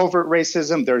 there's covert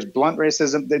racism, there's blunt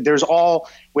racism, there's all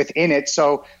within it.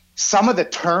 So some of the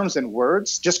terms and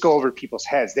words just go over people's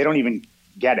heads. They don't even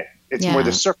get it. It's more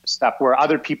the surface stuff where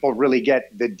other people really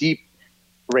get the deep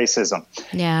racism.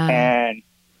 Yeah. And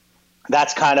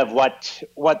that's kind of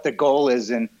what the goal is.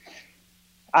 And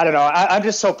I don't know, I'm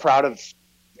just so proud of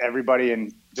everybody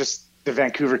and just the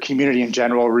Vancouver community in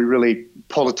general. We really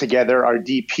pulled it together. Our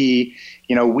DP,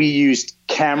 we used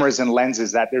cameras and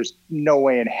lenses that there's no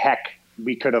way in heck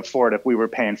we could afford if we were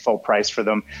paying full price for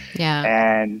them. Yeah.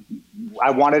 And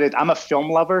I wanted it. I'm a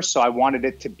film lover, so I wanted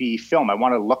it to be film. I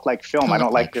want to look like film. I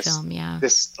don't like this film,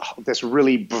 this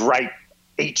really bright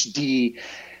HD.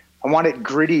 I want it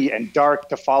gritty and dark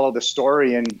to follow the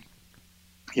story. And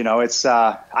it's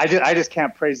I just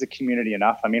can't praise the community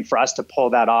enough. I mean, for us to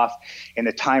pull that off in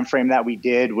the time frame that we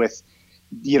did with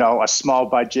a small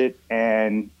budget,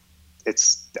 and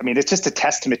it's just a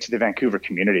testament to the Vancouver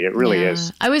community. It really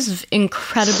is. I was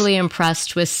incredibly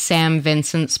impressed with Sam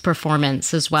Vincent's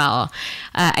performance as well.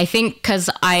 I think because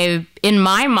in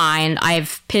my mind,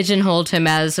 I've pigeonholed him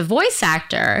as a voice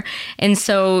actor. And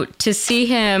so to see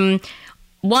him,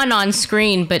 one, on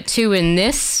screen, but two, in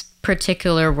this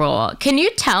particular role. Can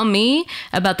you tell me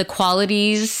about the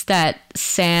qualities that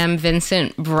Sam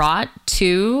Vincent brought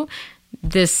to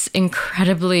this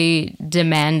incredibly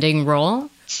demanding role?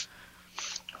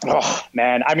 Oh,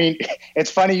 man. I mean,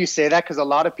 it's funny you say that because a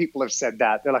lot of people have said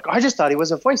that. They're like, I just thought he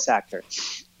was a voice actor.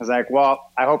 I was like,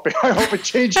 well, I hope it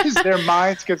changes their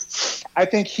minds, because I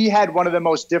think he had one of the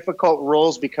most difficult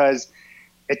roles because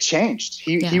it changed.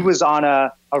 He was on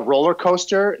a roller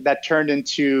coaster that turned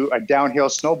into a downhill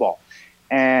snowball.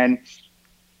 And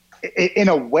in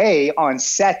a way, on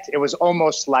set, it was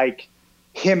almost like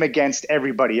him against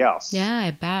everybody else. Yeah,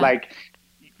 I bet. Like,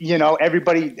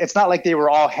 everybody, it's not like they were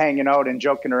all hanging out and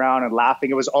joking around and laughing.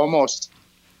 It was almost,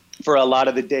 for a lot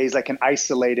of the days, like an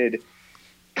isolated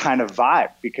kind of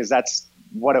vibe, because that's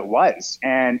what it was.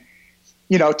 And,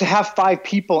 to have 5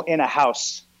 people in a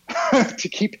house to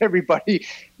keep everybody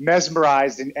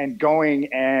mesmerized and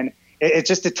going, and it's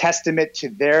just a testament to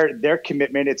their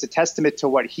commitment. It's a testament to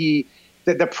what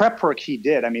the prep work he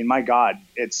did. I mean, my God,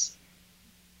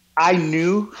 I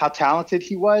knew how talented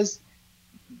he was.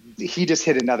 He just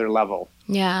hit another level.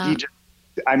 Yeah.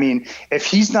 If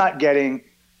he's not getting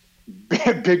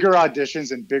bigger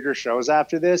auditions and bigger shows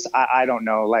after this, I don't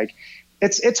know. Like,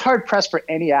 it's hard pressed for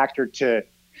any actor to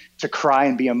cry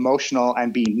and be emotional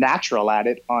and be natural at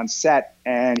it on set.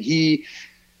 And he's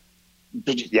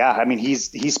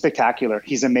spectacular.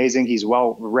 He's amazing. He's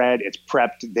well read. It's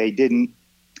prepped. They didn't,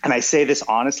 and I say this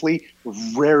honestly,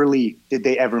 rarely did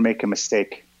they ever make a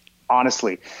mistake.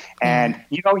 Honestly. And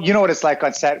you know what it's like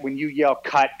on set when you yell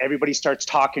cut, everybody starts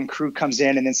talking, crew comes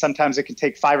in, and then sometimes it can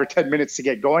take 5 or 10 minutes to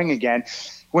get going again.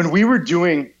 When we were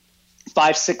doing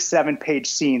 5, 6, 7 page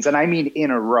scenes, and I mean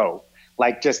in a row,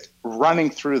 like just running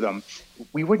through them,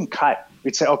 we wouldn't cut.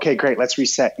 We'd say, okay, great, let's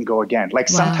reset and go again. Like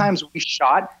sometimes we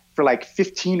shot for like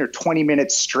 15 or 20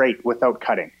 minutes straight without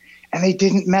cutting, and they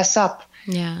didn't mess up.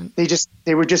 Yeah.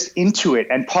 They were just into it.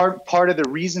 And part of the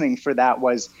reasoning for that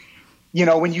was,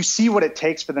 when you see what it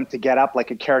takes for them to get up,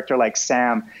 like a character like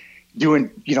Sam doing,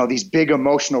 these big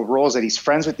emotional roles, that he's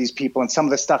friends with these people, and some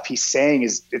of the stuff he's saying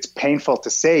it's painful to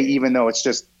say, even though it's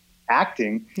just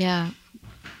acting. Yeah.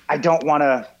 I didn't want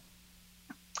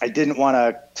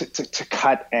to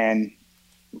cut and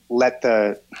let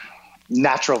the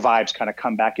natural vibes kind of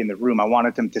come back in the room. I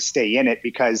wanted them to stay in it,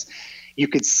 because you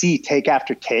could see take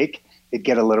after take, it'd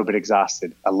get a little bit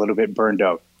exhausted, a little bit burned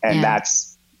out. And that's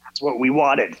what we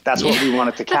wanted. That's what we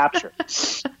wanted to capture.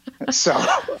 So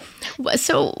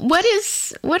what do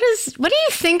you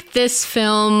think this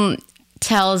film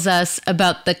tells us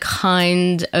about the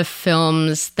kind of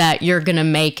films that you're going to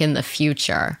make in the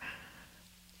future?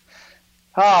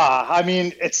 I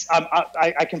mean,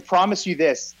 I can promise you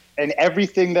this, and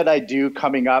everything that I do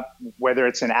coming up, whether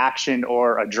it's an action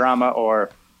or a drama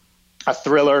or a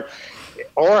thriller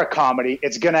or a comedy,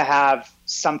 it's going to have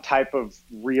some type of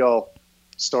real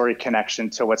story connection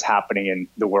to what's happening in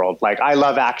the world. Like, I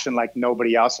love action like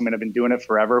nobody else. I've been doing it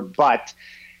forever, but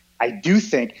I do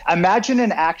think, imagine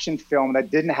an action film that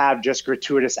didn't have just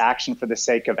gratuitous action for the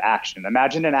sake of action.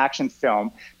 Imagine an action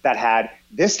film that had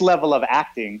this level of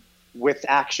acting with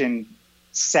action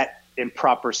set in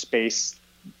proper space,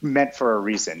 meant for a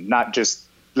reason, not just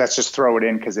let's just throw it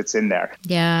in because it's in there.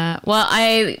 Yeah. Well,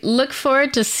 I look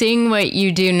forward to seeing what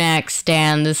you do next,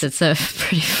 Dan. It's a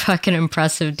pretty fucking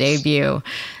impressive debut.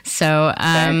 So,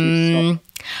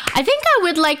 I think I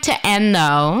would like to end,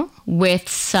 though, with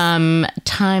some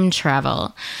time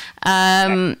travel.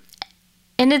 And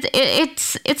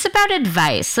it's about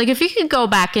advice. Like, if you could go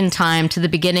back in time to the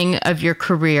beginning of your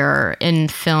career in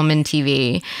film and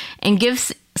TV and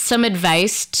give some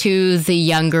advice to the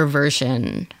younger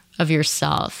version of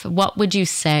yourself, what would you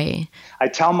say? I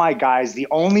tell my guys the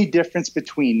only difference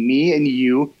between me and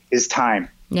you is time.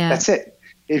 Yeah. That's it.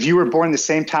 If you were born the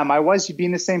same time I was, you'd be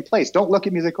in the same place. Don't look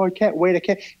at me like, oh, I can't wait. I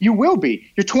can't. You will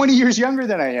be. You're 20 years younger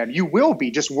than I am. You will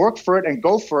be. Just work for it and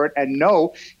go for it. And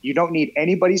know you don't need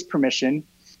anybody's permission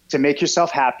to make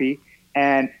yourself happy.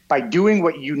 And by doing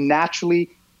what you naturally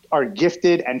are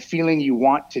gifted and feeling you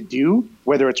want to do,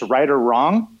 whether it's right or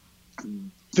wrong,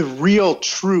 the real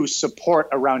true support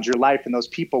around your life and those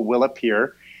people will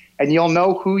appear, and you'll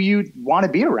know who you want to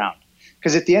be around.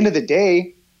 Because at the end of the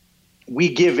day,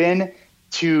 we give in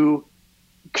to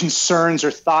concerns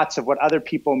or thoughts of what other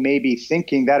people may be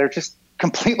thinking that are just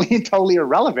completely and totally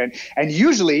irrelevant. And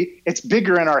usually it's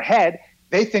bigger in our head.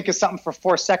 They think of something for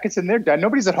 4 seconds and they're done.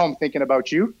 Nobody's at home thinking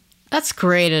about you. That's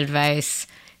great advice.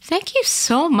 Thank you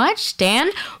so much, Dan.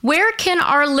 Where can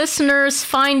our listeners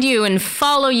find you and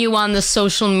follow you on the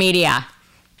social media?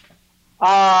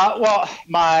 Well,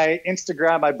 my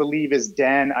Instagram, I believe, is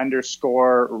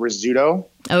Dan_Rizzuto.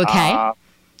 Okay.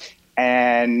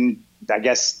 And I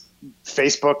guess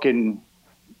Facebook and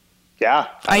yeah.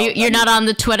 You're not on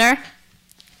the Twitter?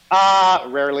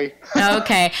 Rarely.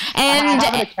 Okay. And I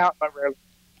have an account, but rarely.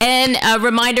 And a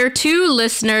reminder to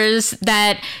listeners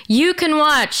that you can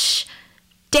watch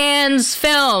Dan's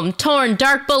film, Torn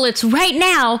Dark Bullets, right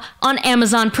now on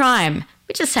Amazon Prime,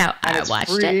 which is how I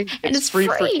watched it. And it's free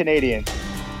for Canadians.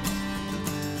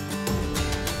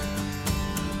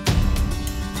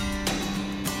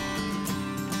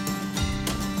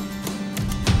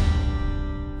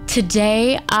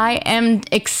 Today, I am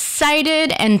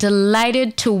excited and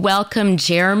delighted to welcome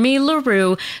Jeremy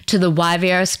Leroux to the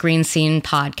YVR Screen Scene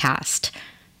podcast.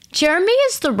 Jeremy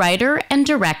is the writer and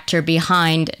director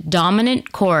behind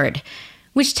Dominant Chord,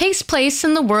 which takes place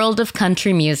in the world of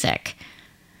country music.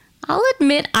 I'll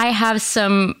admit I have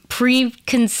some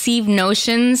preconceived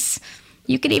notions,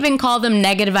 you could even call them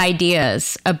negative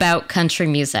ideas, about country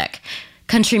music.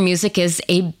 Country music is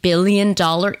a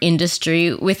billion-dollar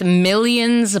industry with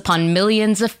millions upon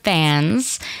millions of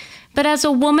fans. But as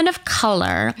a woman of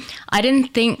color, I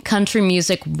didn't think country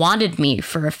music wanted me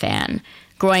for a fan.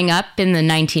 Growing up in the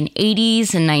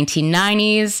 1980s and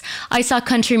 1990s, I saw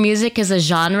country music as a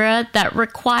genre that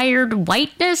required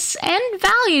whiteness and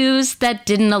values that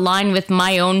didn't align with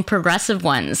my own progressive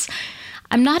ones.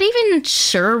 I'm not even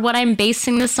sure what I'm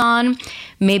basing this on.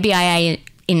 Maybe I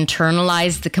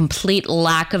internalized the complete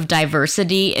lack of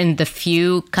diversity in the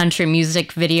few country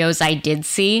music videos I did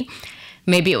see.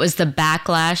 Maybe it was the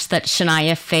backlash that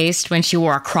Shania faced when she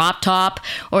wore a crop top,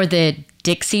 or the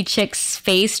Dixie Chicks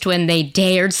faced when they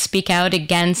dared speak out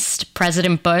against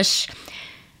President Bush.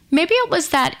 Maybe it was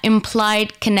that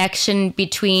implied connection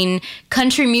between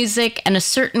country music and a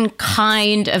certain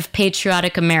kind of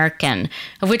patriotic American,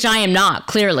 of which I am not,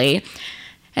 clearly.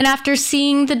 And after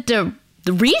seeing the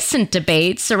recent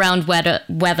debates around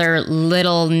whether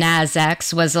Lil Nas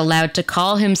X was allowed to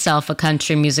call himself a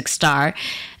country music star,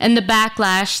 and the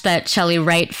backlash that Shelley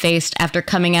Wright faced after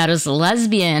coming out as a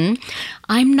lesbian,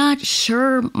 I'm not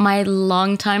sure my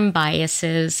longtime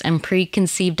biases and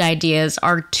preconceived ideas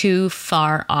are too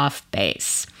far off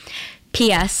base.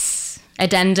 P.S.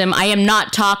 Addendum, I am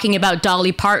not talking about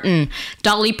Dolly Parton.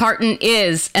 Dolly Parton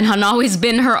is and has always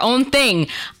been her own thing.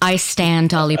 I stan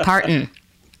Dolly Parton.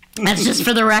 That's just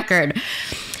for the record.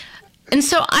 And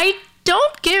so I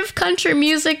don't give country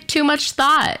music too much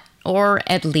thought, or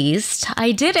at least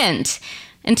I didn't,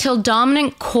 until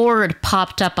Dominant Chord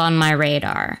popped up on my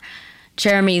radar.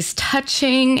 Jeremy's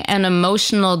touching and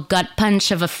emotional gut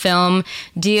punch of a film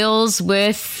deals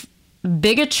with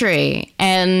bigotry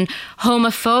and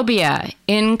homophobia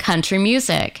in country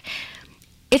music.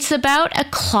 It's about a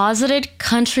closeted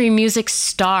country music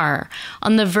star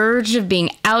on the verge of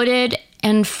being outed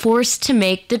and forced to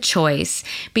make the choice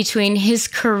between his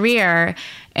career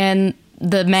and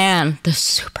the man, the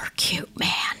super cute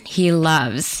man he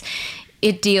loves.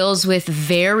 It deals with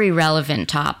very relevant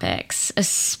topics,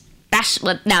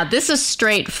 especially, now this is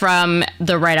straight from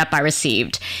the write-up I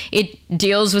received. It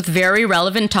deals with very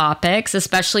relevant topics,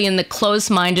 especially in the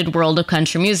close-minded world of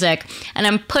country music. And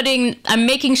I'm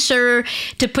making sure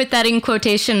to put that in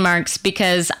quotation marks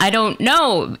because I don't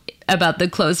know about the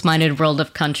close-minded world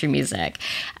of country music.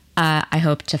 I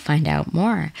hope to find out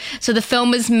more. So the film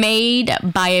was made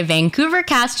by a Vancouver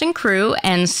cast and crew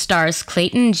and stars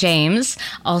Clayton James,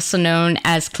 also known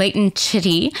as Clayton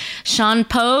Chitty, Sean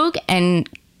Pogue, and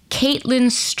Caitlin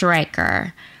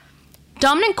Stryker.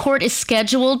 Dominant Court is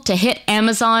scheduled to hit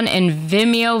Amazon and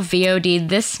Vimeo VOD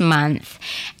this month,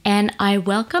 and I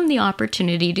welcome the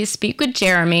opportunity to speak with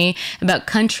Jeremy about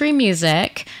country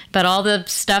music, about all the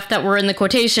stuff that were in the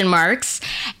quotation marks,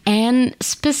 and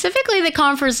specifically the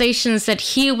conversations that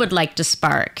he would like to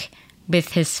spark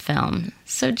with his film.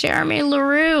 So Jeremy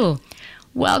Leroux,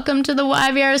 welcome to the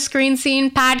YVR Screen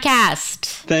Scene podcast.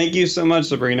 Thank you so much,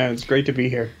 Sabrina. It's great to be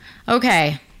here.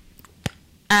 Okay.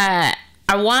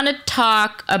 I want to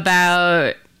talk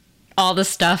about all the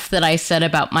stuff that I said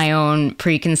about my own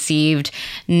preconceived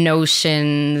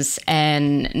notions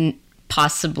and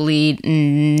possibly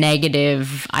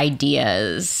negative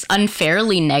ideas,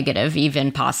 unfairly negative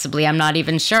even possibly, I'm not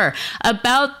even sure,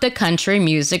 about the country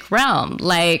music realm.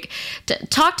 Like,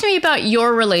 talk to me about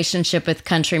your relationship with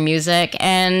country music,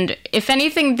 and if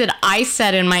anything that I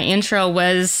said in my intro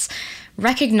was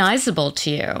recognizable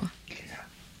to you.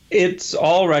 It's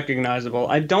all recognizable.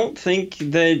 I don't think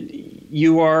that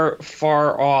you are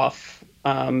far off.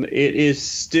 It is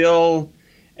still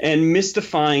and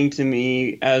mystifying to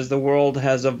me as the world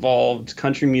has evolved.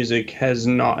 Country music has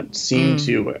not seemed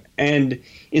to. And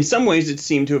in some ways, it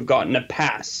seemed to have gotten a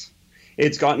pass.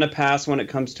 It's gotten a pass when it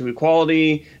comes to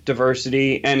equality,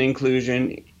 diversity, and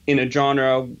inclusion in a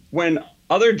genre when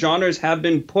other genres have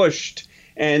been pushed.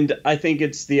 And I think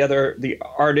it's the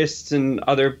artists and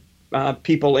other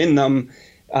people in them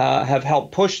have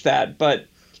helped push that. But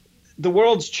the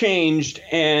world's changed,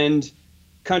 and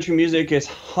country music is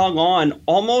hung on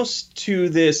almost to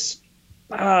this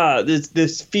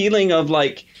feeling of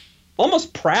like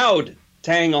almost proud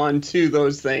to hang on to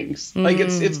those things. Like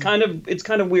it's kind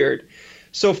of weird.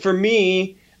 So for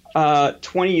me,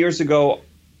 20 years ago,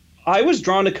 I was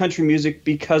drawn to country music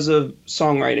because of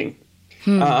songwriting.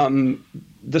 The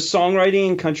songwriting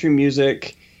in country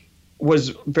music was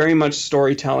very much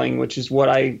storytelling, which is what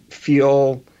I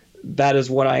feel that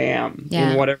is what I am.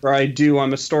 Yeah. In whatever I do,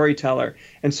 I'm a storyteller.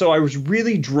 And so I was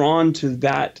really drawn to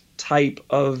that type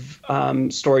of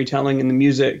storytelling in the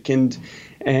music. And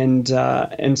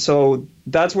so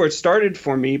that's where it started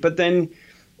for me. But then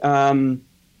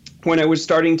when I was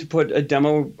starting to put a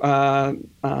demo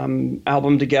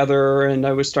album together and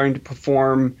I was starting to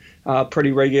perform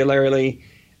pretty regularly,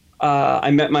 I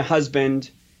met my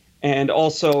husband. And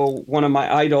also one of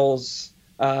my idols,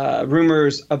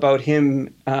 rumors about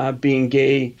him being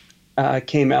gay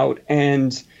came out,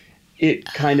 and it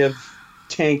kind of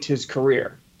tanked his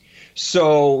career.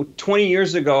 So 20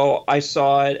 years ago, I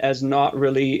saw it as not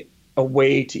really a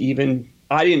way to even,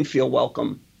 I didn't feel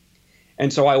welcome.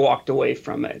 And so I walked away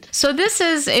from it. So this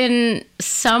is in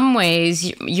some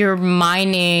ways, you're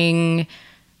mining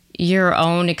your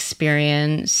own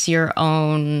experience, your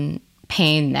own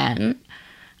pain then.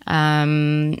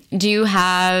 Do you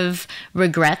have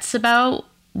regrets about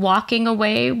walking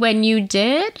away when you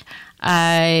did?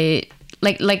 Tell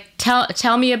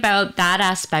me about that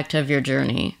aspect of your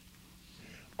journey.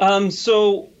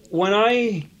 So when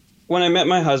I met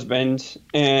my husband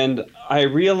and I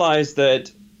realized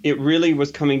that it really was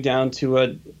coming down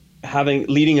to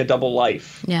leading a double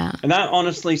life. Yeah. And that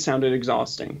honestly sounded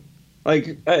exhausting.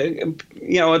 Like,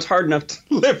 it's hard enough to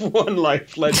live one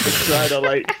life. Let's just try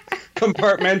to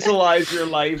compartmentalize your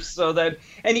life so that,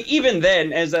 and even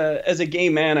then, as a gay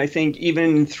man, I think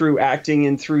even through acting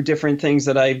and through different things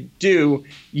that I do,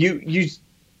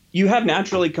 you have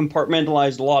naturally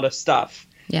compartmentalized a lot of stuff.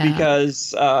 Yeah.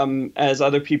 Because as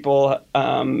other people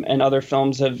and other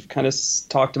films have kind of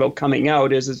talked about coming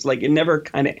out, it's like it never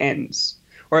kind of ends.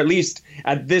 Or at least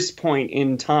at this point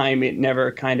in time, it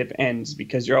never kind of ends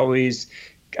because you're always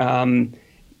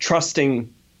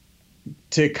trusting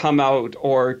to come out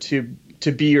or to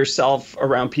be yourself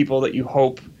around people that you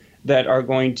hope that are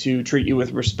going to treat you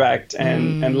with respect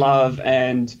and love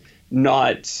and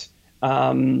not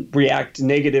react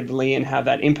negatively and have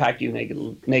that impact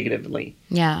you negatively.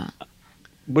 Yeah.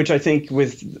 Which I think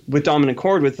with Dominant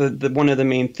Chord, with the one of the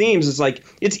main themes is like,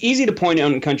 it's easy to point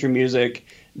out in country music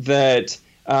that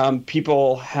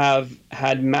people have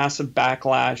had massive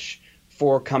backlash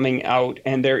for coming out,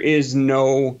 and there is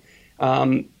no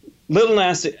Lil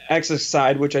Nas X's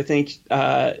side, which I think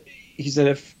he's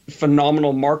a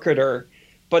phenomenal marketer,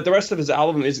 but the rest of his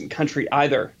album isn't country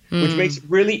either, which makes it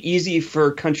really easy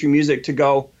for country music to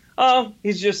go, oh,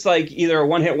 he's just like either a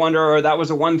one-hit wonder or that was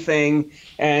a one thing,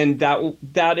 and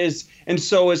that is. And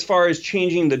so as far as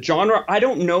changing the genre, I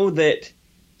don't know that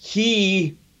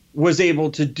he was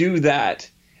able to do that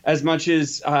as much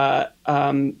as,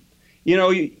 you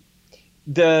know,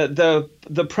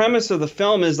 the premise of the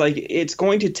film is like, it's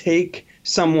going to take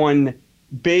someone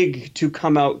big to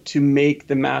come out to make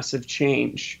the massive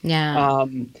change. Yeah.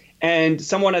 And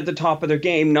someone at the top of their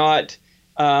game, not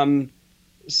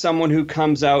someone who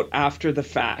comes out after the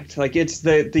fact. Like, it's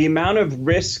the amount of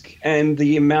risk and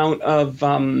the amount of,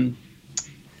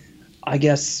 I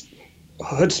guess,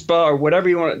 chutzpah or whatever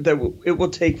you want that it will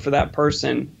take for that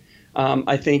person,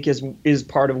 I think is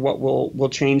part of what will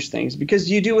change things.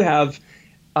 Because you do have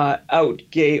out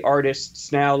gay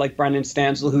artists now, like Brendan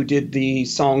Stansel, who did the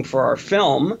song for our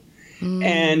film,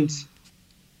 and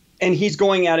he's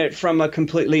going at it from a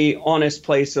completely honest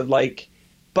place of like,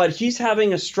 but he's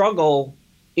having a struggle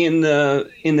in the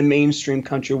mainstream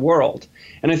country world.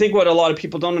 And I think what a lot of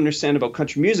people don't understand about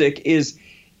country music is,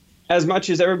 as much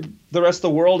as the rest of the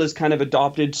world has kind of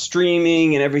adopted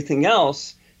streaming and everything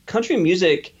else, country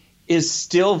music is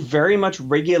still very much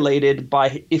regulated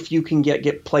by if you can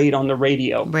get played on the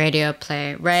radio. Radio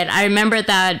play, right. I remember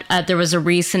that there was a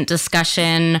recent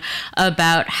discussion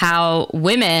about how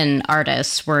women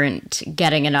artists weren't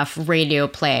getting enough radio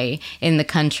play in the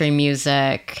country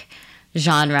music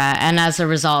genre. And as a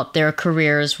result, their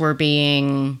careers were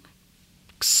being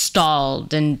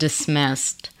stalled and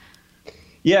dismissed.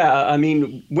 Yeah, I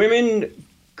mean, women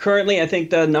currently, I think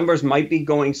the numbers might be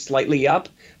going slightly up,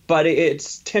 but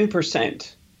it's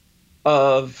 10%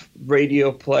 of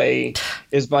radio play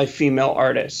is by female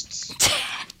artists.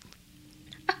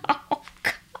 Oh,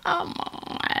 come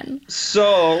on.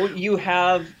 So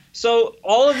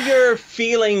all of your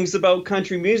feelings about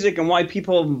country music and why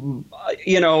people,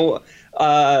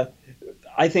 I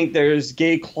think there's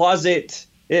gay closet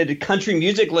country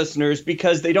music listeners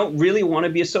because they don't really want to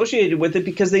be associated with it,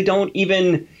 because they don't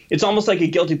even, it's almost like a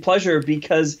guilty pleasure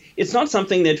because it's not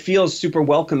something that feels super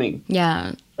welcoming.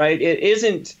 Yeah. Right? It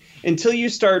isn't until you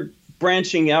start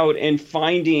branching out and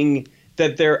finding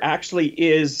that there actually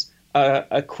is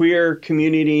a queer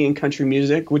community in country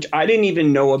music, which I didn't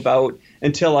even know about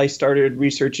until I started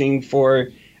researching for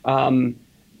trying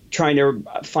to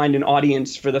find an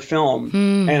audience for the film.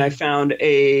 And I found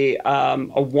a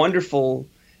wonderful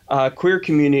queer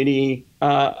community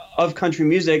of country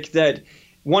music. That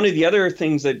one of the other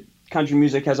things that country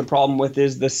music has a problem with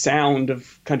is the sound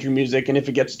of country music, and if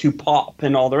it gets too pop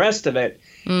and all the rest of it.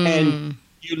 And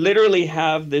you literally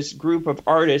have this group of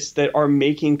artists that are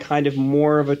making kind of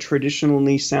more of a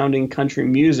traditionally sounding country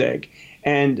music,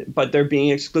 but they're being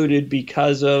excluded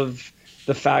because of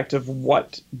the fact of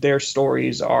what their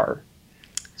stories are.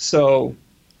 So,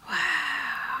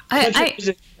 wow.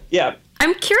 Yeah.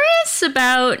 I'm curious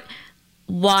about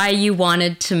why you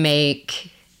wanted to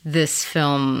make this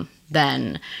film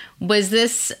then. Was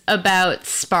this about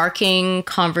sparking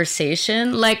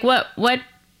conversation? Like what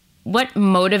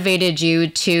motivated you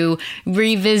to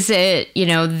revisit,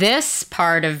 this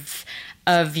part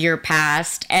of your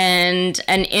past and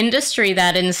an industry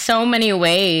that in so many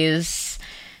ways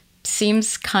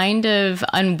seems kind of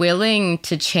unwilling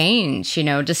to change,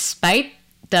 despite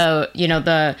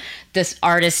this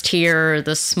artist here,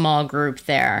 the small group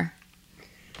there?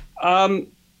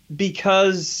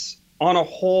 Because on a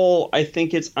whole, I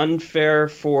think it's unfair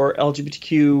for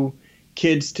LGBTQ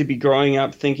kids to be growing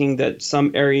up thinking that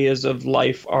some areas of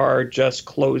life are just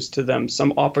closed to them,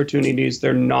 some opportunities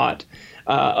they're not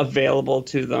available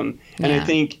to them. And I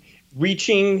think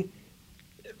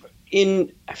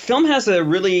film has a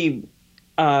really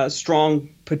strong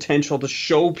potential to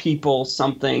show people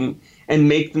something and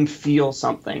make them feel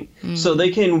something. So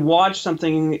they can watch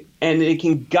something and they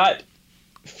can gut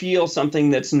feel something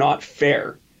that's not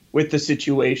fair with the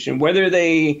situation, whether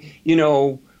they,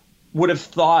 would have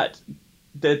thought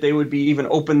that they would be even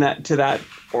open to that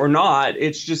or not.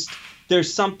 It's just,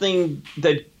 there's something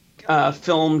that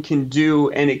film can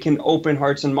do, and it can open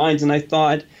hearts and minds. And I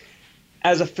thought,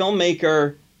 as a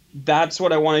filmmaker, that's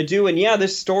what I want to do. And yeah,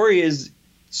 this story is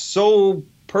so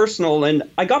personal, and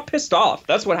I got pissed off.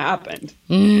 That's what happened.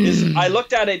 I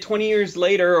looked at it 20 years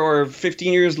later or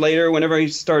 15 years later, whenever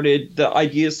the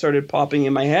ideas started popping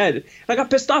in my head. And I got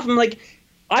pissed off. I'm like,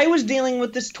 I was dealing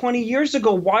with this 20 years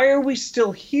ago. Why are we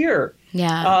still here?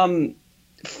 Yeah. In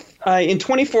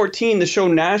 2014, the show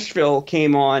Nashville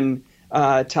came on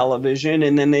television,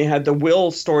 and then they had the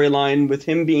Will storyline with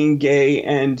him being gay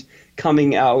and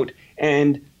coming out,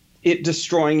 and it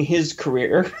destroying his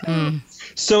career.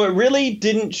 So it really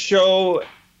didn't show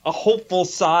a hopeful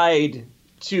side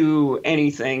to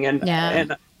anything.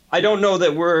 And I don't know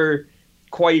that we're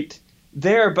quite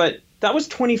there, but that was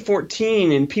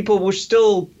 2014, and people were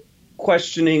still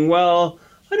questioning, well,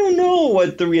 I don't know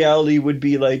what the reality would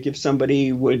be like if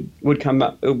somebody would come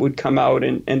out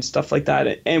and stuff like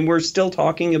that. And we're still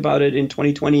talking about it in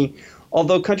 2020,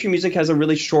 although country music has a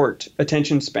really short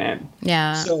attention span.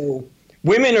 Yeah. So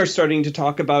women are starting to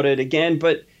talk about it again,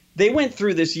 but they went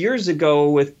through this years ago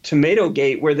with Tomato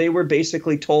Gate, where they were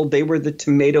basically told they were the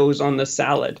tomatoes on the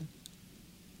salad.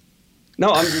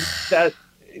 No,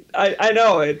 I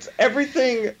know, it's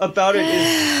everything about it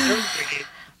is.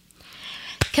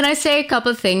 Can I say a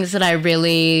couple of things that I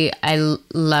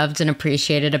loved and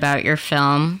appreciated about your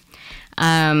film?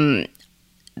 I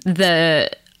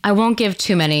won't give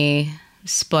too many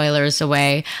spoilers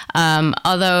away.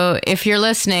 Although if you're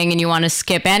listening and you want to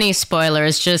skip any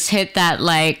spoilers, just hit that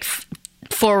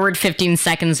forward 15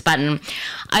 seconds button.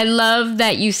 I love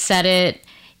that you said it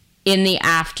in the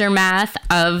aftermath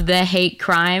of the hate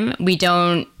crime. We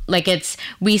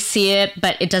see it,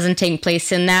 but it doesn't take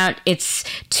place in that. It's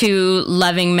two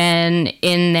loving men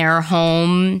in their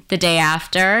home the day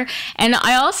after. And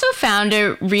I also found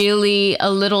it really a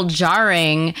little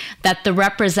jarring that the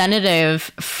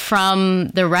representative from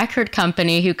the record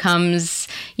company who comes,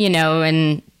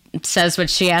 and says what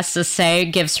she has to say,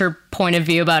 gives her point of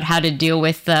view about how to deal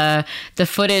with the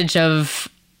footage of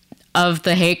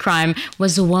the hate crime,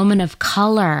 was a woman of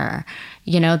color.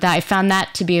 That I found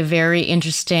that to be a very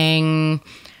interesting,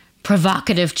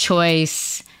 provocative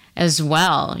choice as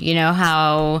well.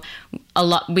 How a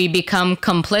lot we become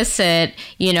complicit,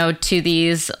 to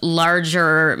these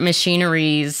larger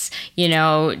machineries,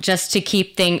 just to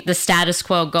keep the status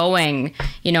quo going,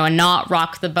 and not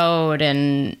rock the boat.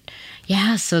 And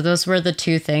yeah, so those were the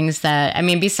two things that,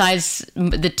 besides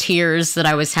the tears that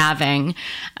I was having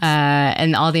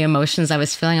and all the emotions I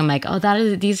was feeling, I'm like,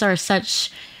 these are such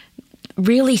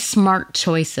really smart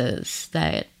choices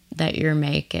that you're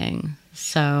making.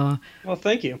 So, well,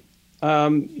 thank you.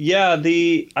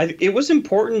 It was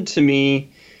important to me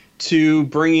to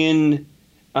bring in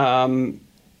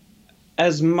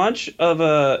as much of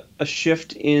a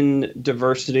shift in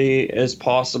diversity as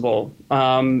possible,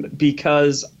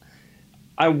 because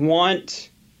I want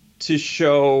to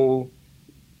show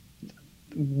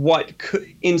what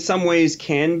in some ways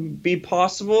can be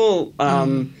possible.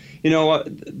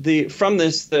 The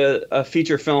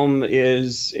feature film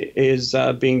is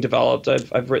being developed.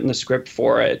 I've written the script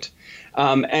for it,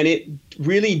 and it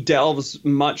really delves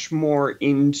much more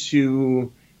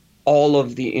into all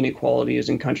of the inequalities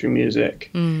in country music.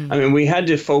 We had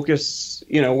to focus,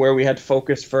 where we had to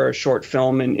focus for a short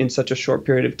film in such a short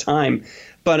period of time.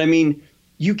 But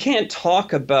you can't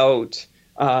talk about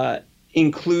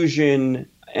inclusion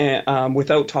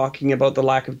without talking about the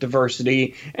lack of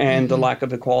diversity and the lack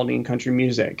of equality in country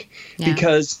music. Yeah.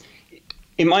 Because,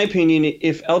 in my opinion,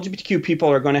 if LGBTQ people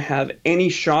are going to have any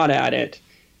shot at it,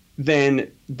 then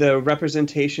the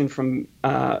representation from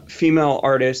female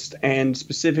artists, and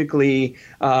specifically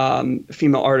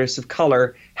female artists of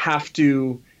color, have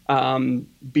to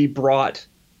be brought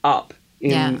up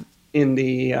in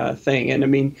the thing.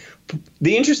 And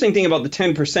the interesting thing about the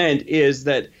 10% is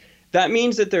that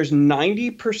means that there's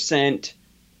 90%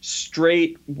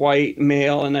 straight white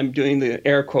male, and I'm doing the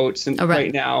air quotes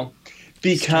right now,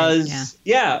 because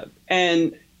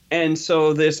and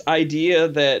so this idea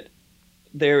that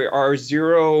there are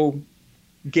zero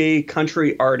gay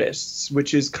country artists,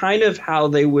 which is kind of how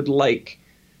they would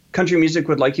country music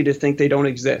would like you to think they don't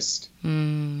exist.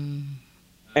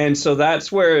 And so that's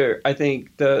where I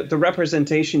think the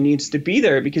representation needs to be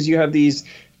there, because you have these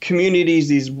communities,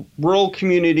 these rural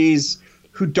communities,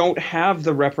 who don't have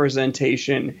the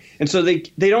representation. And so they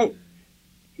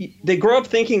grow up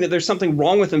thinking that there's something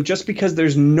wrong with them just because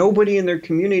there's nobody in their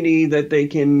community that they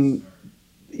can,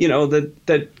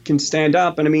 that can stand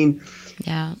up. And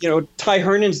Ty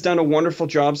Hernan's done a wonderful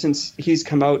job since he's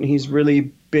come out, and he's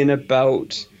really been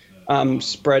about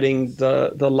spreading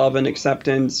the love and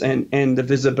acceptance and the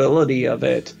visibility of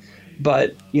it.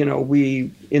 But, we,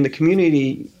 in the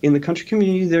community, in the country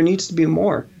community, there needs to be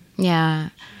more. Yeah.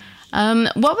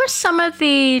 What were some of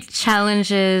the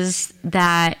challenges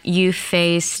that you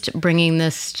faced bringing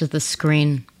this to the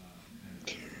screen?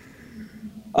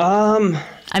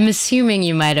 I'm assuming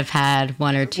you might have had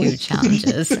one or two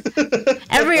challenges.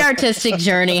 Every artistic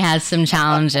journey has some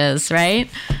challenges, right?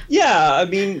 Yeah,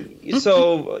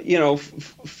 so,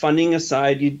 funding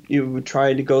aside, you would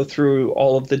try to go through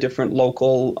all of the different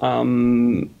local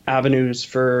avenues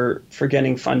for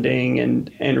getting funding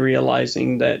and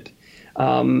realizing that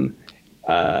I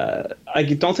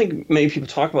don't think many people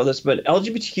talk about this, but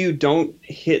LGBTQ don't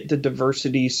hit the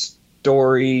diversity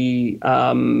story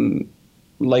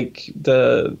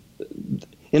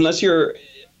unless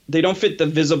they don't fit the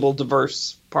visible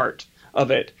diverse part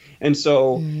of it. And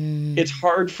so it's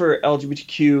hard for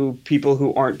LGBTQ people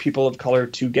who aren't people of color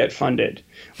to get funded,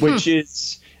 which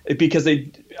is because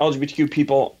LGBTQ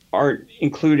people aren't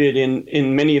included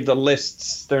in many of the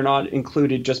lists. They're not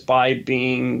included just by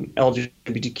being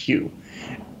LGBTQ.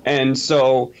 And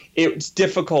so it's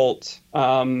difficult,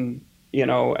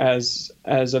 as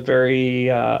a very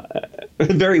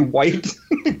very white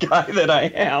guy that I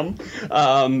am,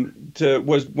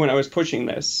 when I was pushing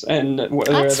this. And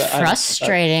that's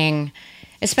frustrating,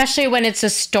 especially when it's a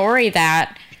story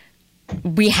that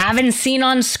we haven't seen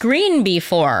on screen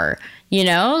before.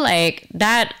 Like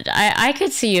that, I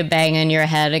could see you banging your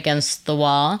head against the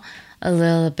wall a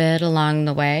little bit along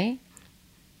the way.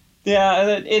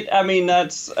 Yeah, and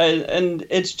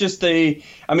it's just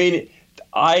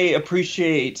I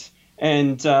appreciate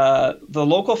the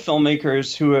local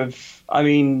filmmakers who have,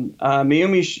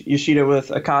 Mayumi Yoshida with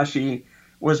Akashi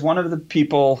was one of the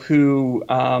people who,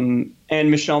 and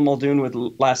Michelle Muldoon with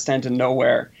Last Stand of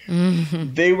Nowhere,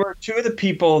 they were two of the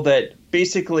people that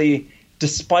basically,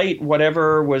 despite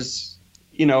whatever was,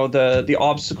 the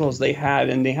obstacles they had,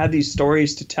 and they had these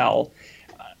stories to tell,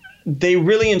 they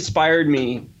really inspired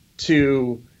me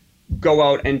to go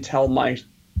out and tell my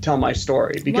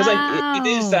story, because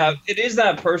it is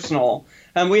that personal.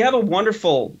 And we have a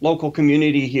wonderful local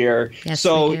community here. Yes,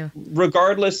 so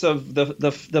regardless of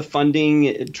the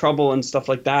funding trouble and stuff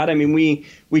like that, we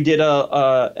did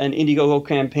an Indiegogo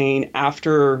campaign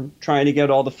after trying to get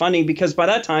all the funding, because by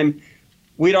that time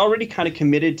we'd already kind of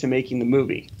committed to making the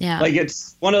movie. Yeah. Like,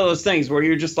 it's one of those things where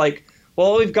you're just like,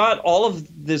 well, we've got all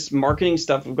of this marketing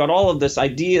stuff, we've got all of this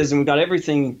ideas, and we've got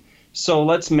everything, so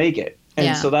let's make it.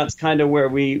 And so that's kind of where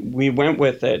we went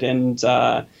with it.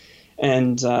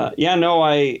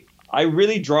 I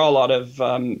really draw a lot of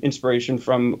inspiration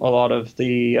from a lot of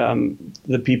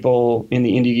the people in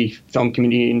the indie film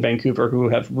community in Vancouver who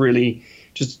have really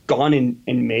just gone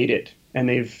and made it. And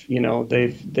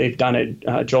they've done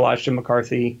it. Joel Ashton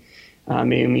McCarthy,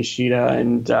 Mayumi Yoshida,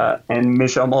 and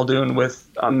Michelle Muldoon with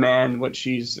what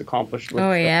she's accomplished with.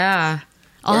 Oh, yeah.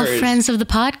 All friends of the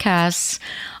podcast.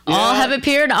 Yeah. All have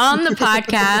appeared on the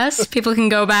podcast. People can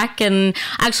go back and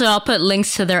actually I'll put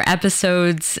links to their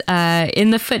episodes in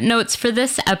the footnotes for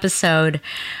this episode.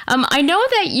 I know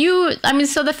that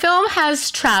so the film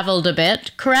has traveled a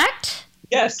bit, correct?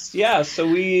 Yes, yeah. So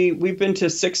we've been to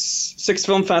six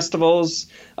film festivals.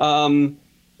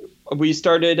 We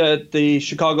started at the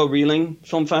Chicago Reeling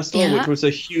Film Festival, which was a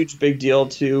huge big deal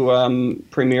to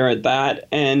premiere at that,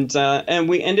 and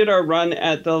we ended our run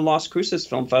at the Las Cruces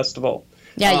Film Festival.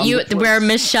 Yeah, where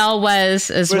Michelle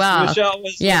was as well. Michelle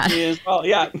was with me as well.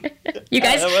 Yeah, you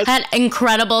guys had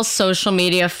incredible social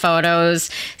media photos,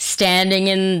 standing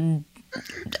in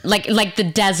like the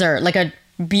desert, like a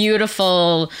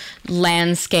beautiful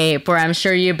landscape where I'm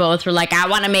sure you both were like, I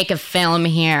want to make a film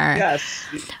here. Yes.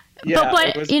 Yeah,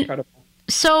 it was incredible.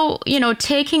 So,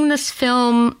 taking this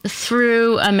film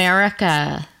through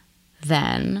America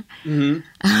then,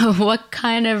 what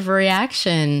kind of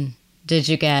reaction did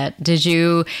you get? Did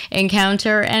you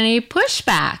encounter any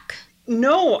pushback?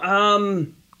 No.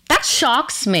 That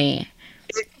shocks me.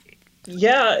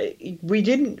 We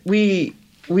didn't. We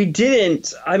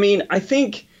didn't. I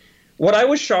think what I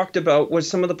was shocked about was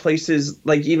some of the places,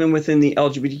 like even within the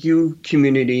LGBTQ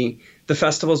community, the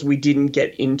festivals we didn't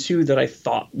get into that I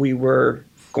thought we were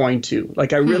going to.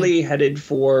 Like, I really headed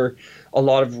for a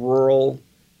lot of rural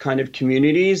kind of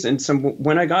communities, and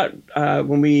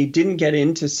when we didn't get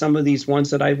into some of these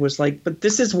ones that I was like, but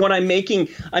this is what I'm making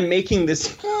this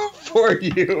for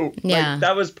you. Yeah. Like,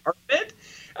 that was part of it.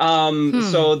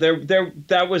 So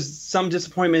that was some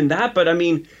disappointment in that, but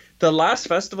the last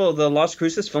festival, the Las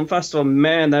Cruces Film Festival,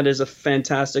 man, that is a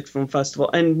fantastic film festival.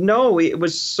 And no, it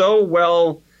was so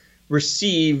well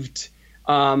received.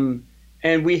 And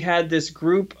we had this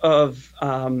group of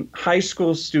high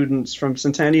school students from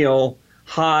Centennial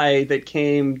High that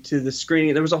came to the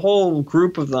screening. There was a whole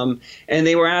group of them, and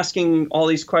they were asking all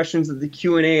these questions at the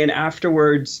Q&A. And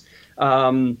afterwards,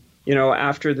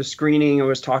 after the screening, I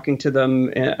was talking to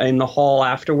them in the hall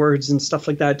afterwards and stuff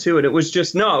like that too. And it was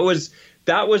just,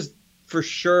 that was for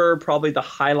sure probably the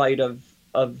highlight of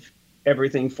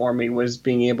everything for me, was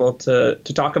being able to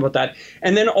talk about that.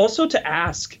 And then also to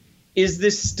ask, is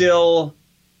this still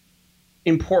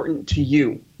important to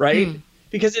you, right?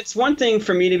 Because it's one thing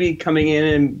for me to be coming in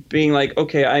and being like,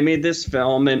 okay, I made this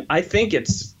film and I think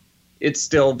it's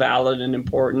still valid and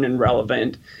important and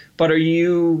relevant. But are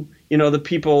you, the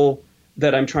people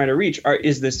that I'm trying to reach,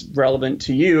 is this relevant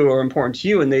to you or important to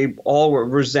you? And they all were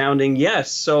resounding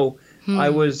yes. So I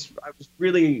was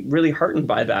really, really heartened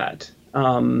by that.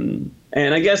 And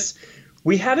I guess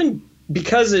we haven't,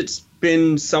 because it's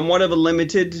been somewhat of a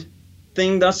limited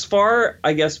thing thus far.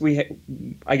 I guess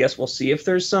we'll see if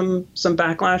there's some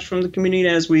backlash from the community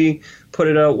as we put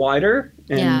it out wider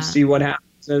and see what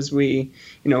happens as we,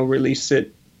 release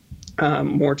it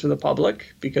more to the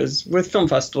public. Because with film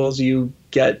festivals, you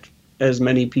get as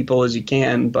many people as you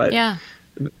can, but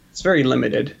it's very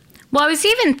limited. Well, I was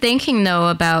even thinking, though,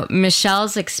 about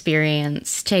Michelle's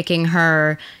experience taking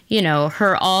her,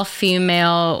 her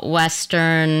all-female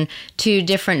Western to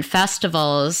different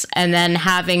festivals and then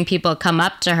having people come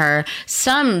up to her,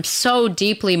 some so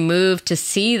deeply moved to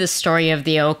see the story of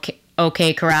the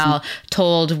OK Corral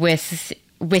told with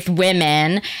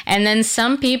women, and then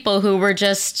some people who were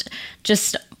just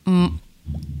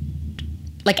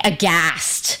like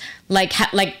aghast, like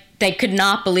they could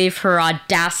not believe her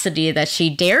audacity that she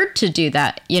dared to do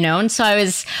that, And so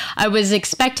I was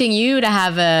expecting you to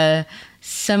have a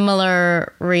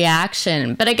similar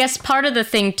reaction. But I guess part of the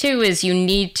thing too is you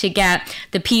need to get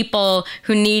the people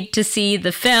who need to see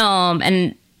the film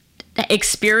and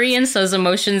experience those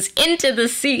emotions into the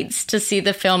seats to see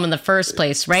the film in the first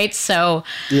place, right? So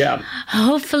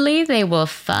hopefully they will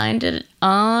find it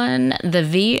on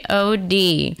the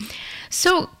VOD.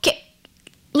 So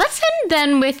let's end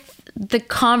then with the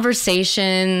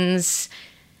conversations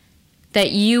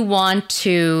that you want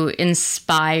to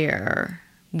inspire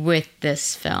with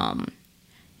this film.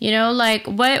 Like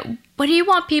what do you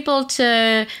want people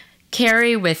to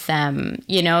carry with them,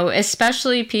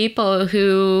 especially people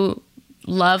who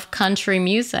love country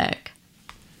music?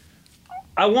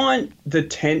 I want the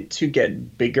tent to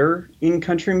get bigger in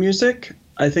country music.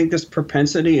 I think this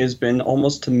propensity has been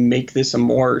almost to make this a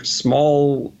more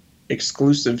small,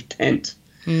 exclusive tent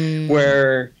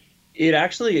where it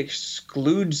actually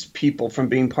excludes people from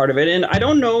being part of it. And I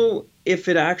don't know if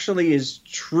it actually is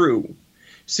true.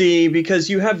 See, because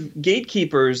you have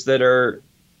gatekeepers that are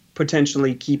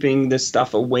potentially keeping this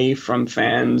stuff away from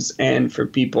fans and for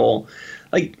people.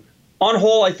 Like, on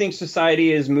whole, I think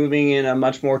society is moving in a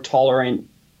much more tolerant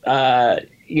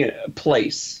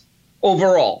place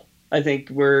overall. I think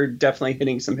we're definitely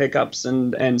hitting some hiccups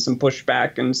and some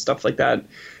pushback and stuff like that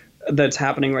that's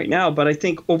happening right now. But I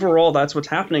think overall that's what's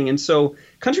happening. And so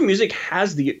country music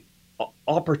has the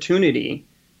opportunity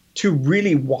to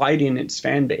really widen its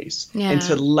fan base and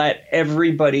to let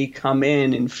everybody come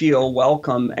in and feel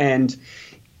welcome. And,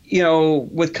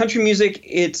 with country music,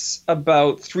 it's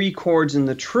about three chords and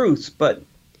the truth, but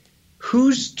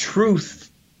whose truth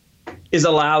is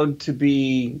allowed to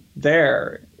be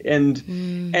there? And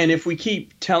if we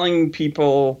keep telling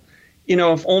people,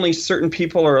 if only certain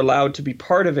people are allowed to be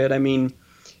part of it, I mean,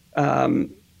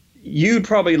 you'd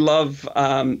probably love,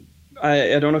 I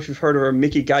don't know if you've heard of her,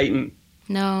 Mickey Guyton.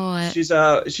 No. She's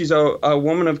a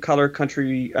woman of color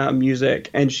country music,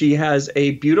 and she has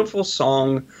a beautiful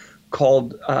song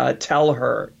called Tell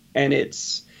Her, and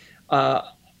it's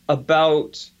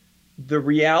about the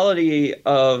reality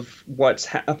of what's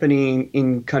happening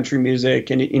in country music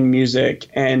and in music.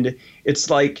 And it's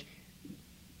like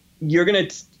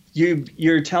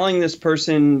you're telling this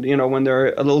person, when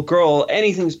they're a little girl,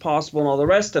 anything's possible and all the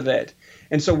rest of it.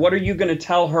 And so what are you going to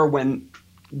tell her when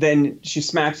then she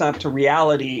smacks up to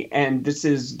reality and this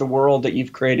is the world that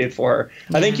you've created for her?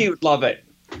 I think you'd love it.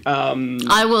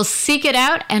 I will seek it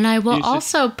out, and I will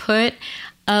also put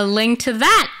a link to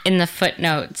that in the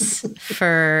footnotes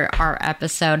for our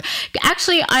episode.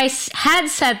 Actually, I had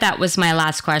said that was my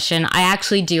last question. I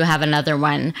actually do have another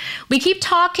one. We keep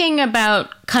talking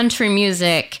about country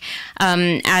music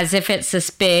as if it's this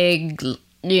big,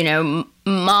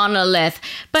 monolith.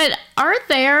 But are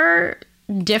there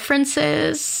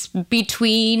differences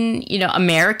between,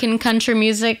 American country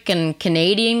music and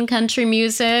Canadian country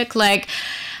music? And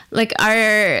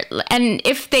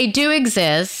if they do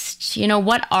exist,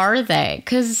 what are they?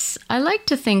 Because I like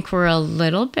to think we're a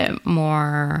little bit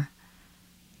more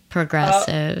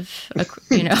progressive,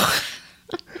 we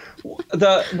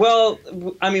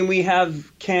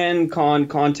have con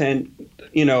content,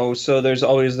 so there's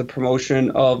always the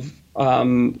promotion of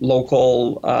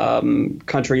local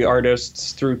country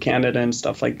artists through Canada and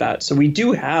stuff like that. So we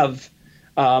do have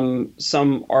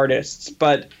some artists,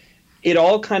 but it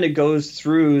all kind of goes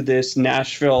through this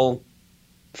Nashville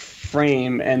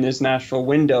frame and this Nashville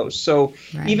window. So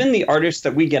even the artists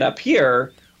that we get up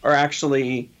here are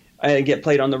actually get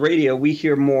played on the radio. We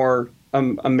hear more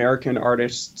American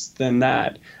artists than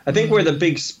that. I think where the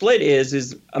big split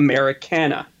is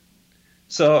Americana.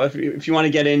 So if you want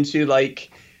to get into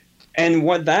and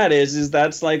what that is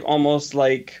that's almost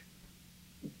like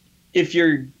if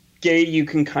you're gay, you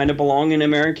can kind of belong in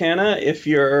Americana. If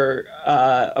you're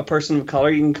a person of color,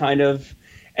 you can kind of,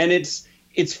 and it's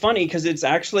funny because it's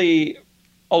actually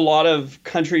a lot of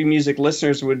country music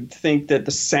listeners would think that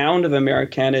the sound of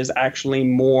Americana is actually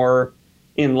more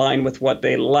in line with what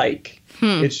they like.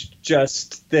 It's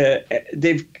just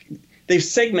they've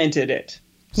segmented it.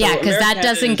 So yeah, because that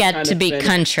doesn't get to be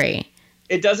country.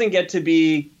 It doesn't get to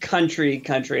be country.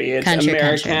 It's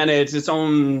Americana. It's its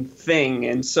own thing.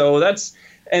 And so that's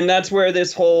where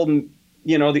this whole,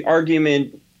 the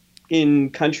argument in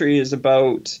country is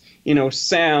about,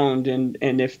 sound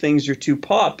and if things are too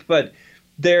pop. But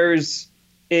there's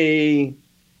a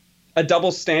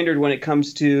double standard when it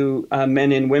comes to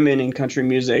men and women in country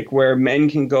music, where men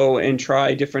can go and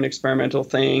try different experimental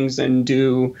things and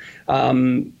do,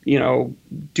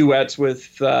 duets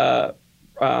with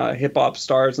hip hop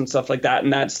stars and stuff like that.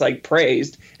 And that's like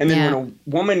praised. And then when a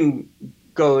woman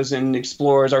goes and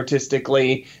explores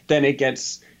artistically, then it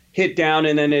gets hit down.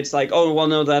 And then it's like, oh, well,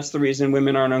 no, that's the reason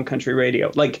women aren't on country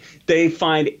radio. Like they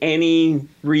find any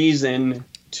reason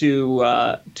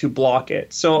to block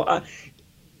it. So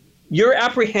your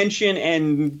apprehension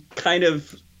and kind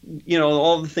of,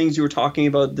 all the things you were talking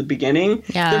about at the beginning,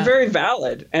 they're very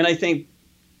valid. And I think,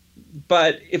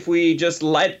 but if we just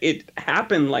let it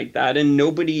happen like that and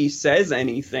nobody says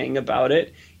anything about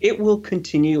it, it will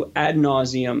continue ad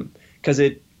nauseum, because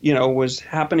it, was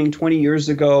happening 20 years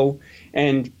ago.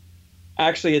 And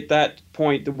actually at that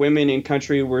point, the women in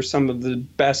country were some of the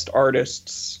best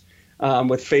artists,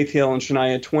 with Faith Hill and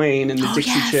Shania Twain and the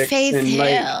Dixie Chicks. Faith and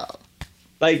Hill.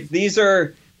 Like these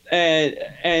are,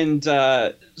 and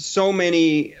so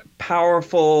many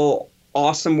powerful,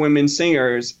 awesome women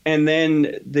singers. And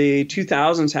then the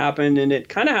 2000s happened, and it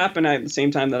kind of happened at the same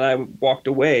time that I walked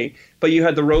away. But you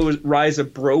had the rise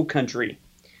of bro country,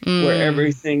 where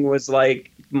everything was like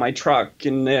my truck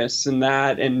and this and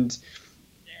that, and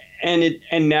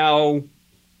now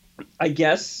I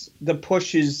guess the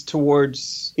push is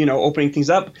towards, opening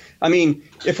things up. I mean,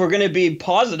 if we're going to be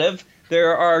positive,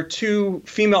 there are 2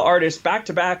 female artists back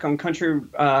to back on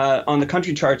the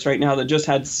country charts right now that just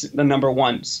had the number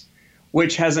ones,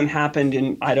 which hasn't happened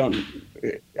in,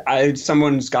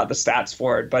 someone's got the stats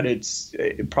for it, but it's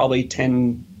probably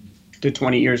 10 to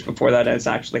 20 years before that has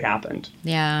actually happened.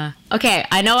 Yeah. Okay.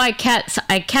 I know I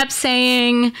kept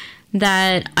saying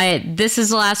that this is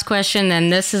the last question,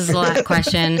 and this is the last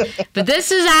question, but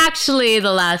this is actually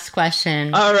the last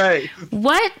question. All right.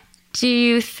 What do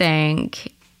you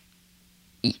think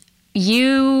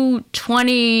you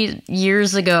 20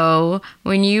 years ago,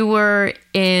 when you were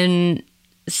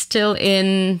still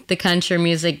in the country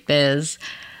music biz,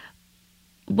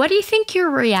 what do you think your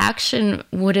reaction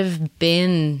would have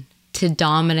been to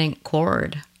Dominant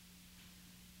Chord?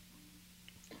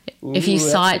 If you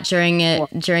saw it during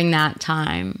that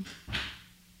time?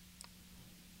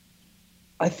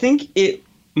 I think it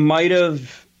might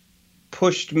have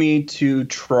pushed me to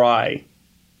try.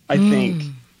 I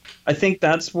think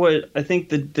that's what I think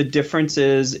the difference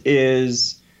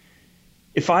is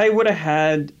if I would have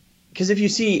had, because if you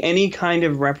see any kind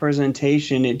of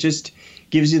representation, it just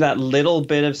gives you that little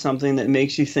bit of something that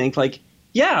makes you think like,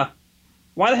 yeah,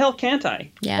 why the hell can't I?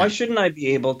 Yeah. Why shouldn't I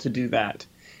be able to do that?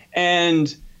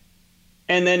 And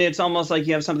then it's almost like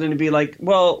you have something to be like,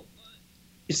 well,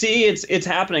 you see, it's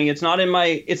happening. It's not in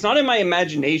my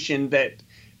imagination, that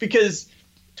because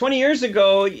 20 years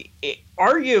ago,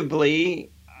 arguably,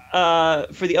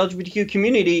 for the LGBTQ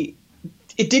community,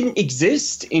 it didn't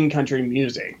exist in country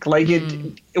music. Like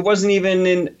it wasn't even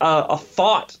in a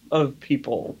thought of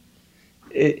people.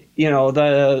 Because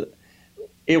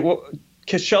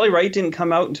Shelley Wright didn't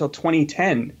come out until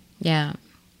 2010. Yeah.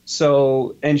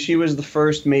 So, and she was the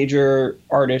first major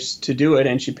artist to do it,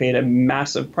 and she paid a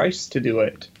massive price to do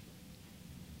it.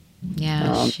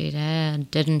 Yeah, she did,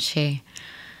 didn't she?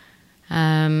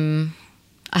 I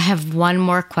have one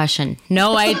more question.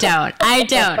 No, I don't.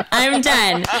 I'm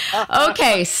done.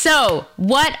 Okay, so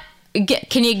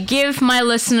can you give my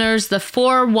listeners the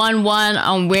 411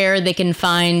 on where they can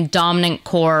find Dominant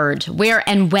Chord? Where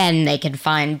and when they can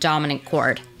find Dominant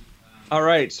Chord? All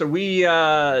right, so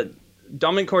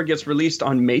Dominant Chord gets released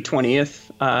on May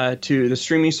 20th to the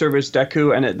streaming service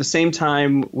Deku, and at the same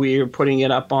time we're putting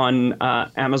it up on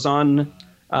Amazon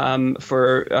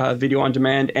for video on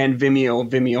demand, and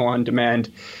Vimeo on demand.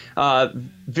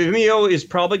 Vimeo is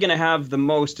probably going to have the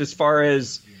most, as far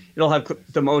as it'll have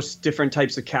the most different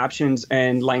types of captions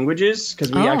and languages, because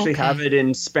we actually have it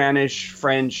in Spanish,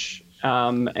 French,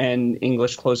 and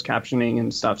English closed captioning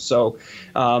and stuff. So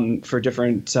for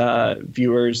different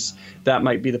viewers, that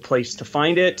might be the place to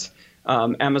find it.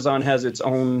 Amazon has its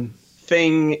own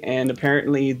thing, and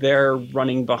apparently they're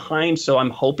running behind. So I'm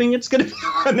hoping it's going to be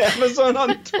on Amazon on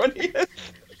the 20th.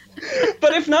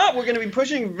 But if not, we're going to be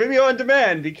pushing video on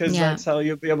demand because that's how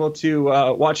you'll be able to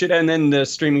watch it. And then the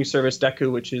streaming service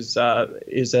Deku, which is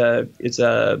a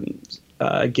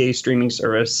gay streaming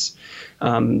service.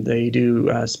 They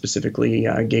do specifically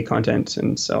gay content,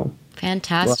 and so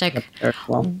fantastic.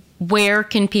 Where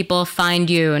can people find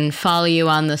you and follow you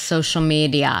on the social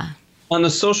media? On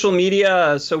the social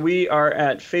media, so we are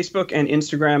at Facebook and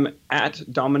Instagram at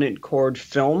Dominant Chord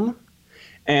Film.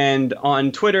 And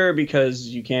on Twitter, because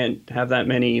you can't have that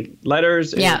many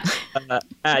letters,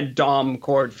 at Dom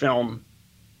Chord Film.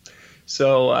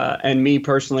 So, and me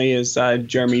personally is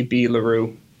Jeremy B.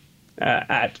 Leroux.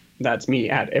 That's me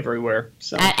at everywhere.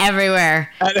 So. At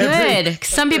everywhere. Good.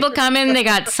 Some people come in, they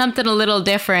got something a little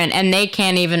different, and they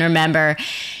can't even remember.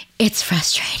 It's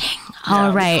frustrating.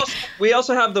 All right. We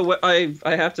also have I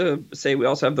have to say, we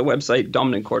also have the website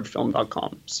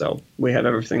dominantchordfilm.com. So we have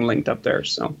everything linked up there.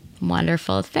 So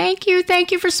wonderful. Thank you.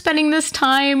 Thank you for spending this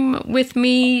time with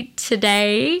me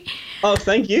today. Oh,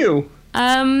 thank you.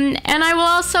 And I will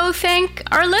also thank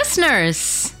our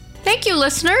listeners. Thank you,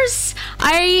 listeners.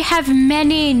 I have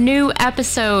many new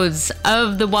episodes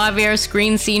of the Wavier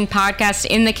Screen Scene podcast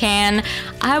in the can.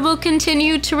 I will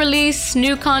continue to release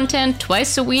new content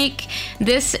twice a week.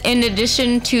 This in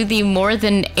addition to the more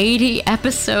than 80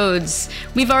 episodes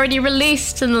we've already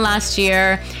released in the last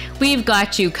year. We've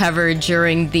got you covered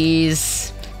during these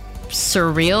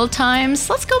surreal times.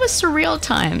 Let's go with surreal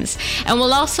times. And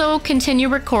we'll also continue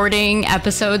recording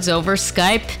episodes over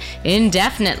Skype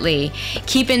indefinitely.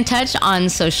 Keep in touch on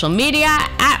social media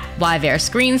at YVR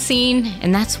Screen Scene,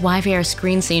 and that's YVR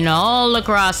Screen Scene all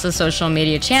across the social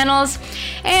media channels.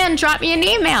 And drop me an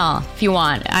email if you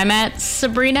want. I'm at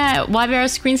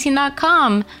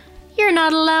sabrina@yvrscreenscene.com. You're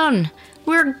not alone.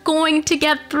 We're going to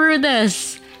get through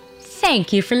this.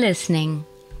 Thank you for listening.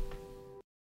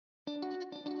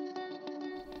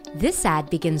 This ad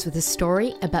begins with a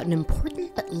story about an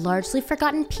important but largely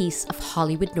forgotten piece of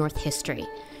Hollywood North history,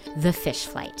 the fish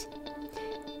flight.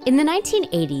 In the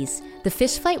 1980s, the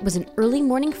fish flight was an early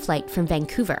morning flight from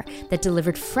Vancouver that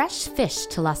delivered fresh fish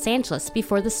to Los Angeles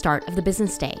before the start of the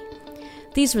business day.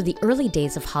 These were the early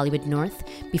days of Hollywood North,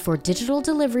 before digital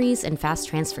deliveries and fast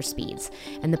transfer speeds,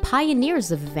 and the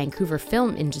pioneers of the Vancouver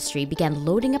film industry began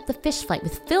loading up the fish flight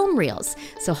with film reels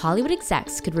so Hollywood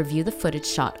execs could review the footage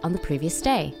shot on the previous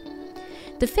day.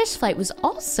 The fish flight was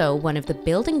also one of the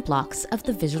building blocks of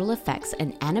the visual effects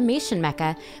and animation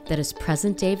mecca that is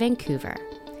present-day Vancouver.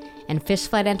 And Fish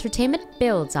Flight Entertainment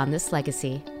builds on this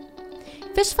legacy.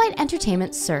 Fish Flight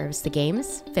Entertainment serves the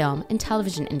games, film, and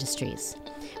television industries.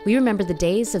 We remember the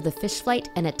days of the fish flight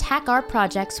and attack our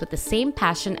projects with the same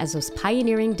passion as those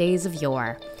pioneering days of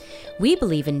yore. We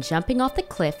believe in jumping off the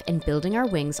cliff and building our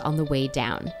wings on the way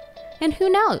down. And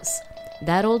who knows?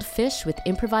 That old fish with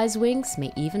improvised wings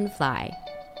may even fly.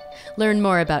 Learn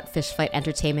more about Fish Flight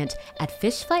Entertainment at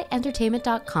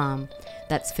fishflightentertainment.com.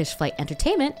 That's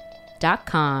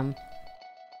fishflightentertainment.com.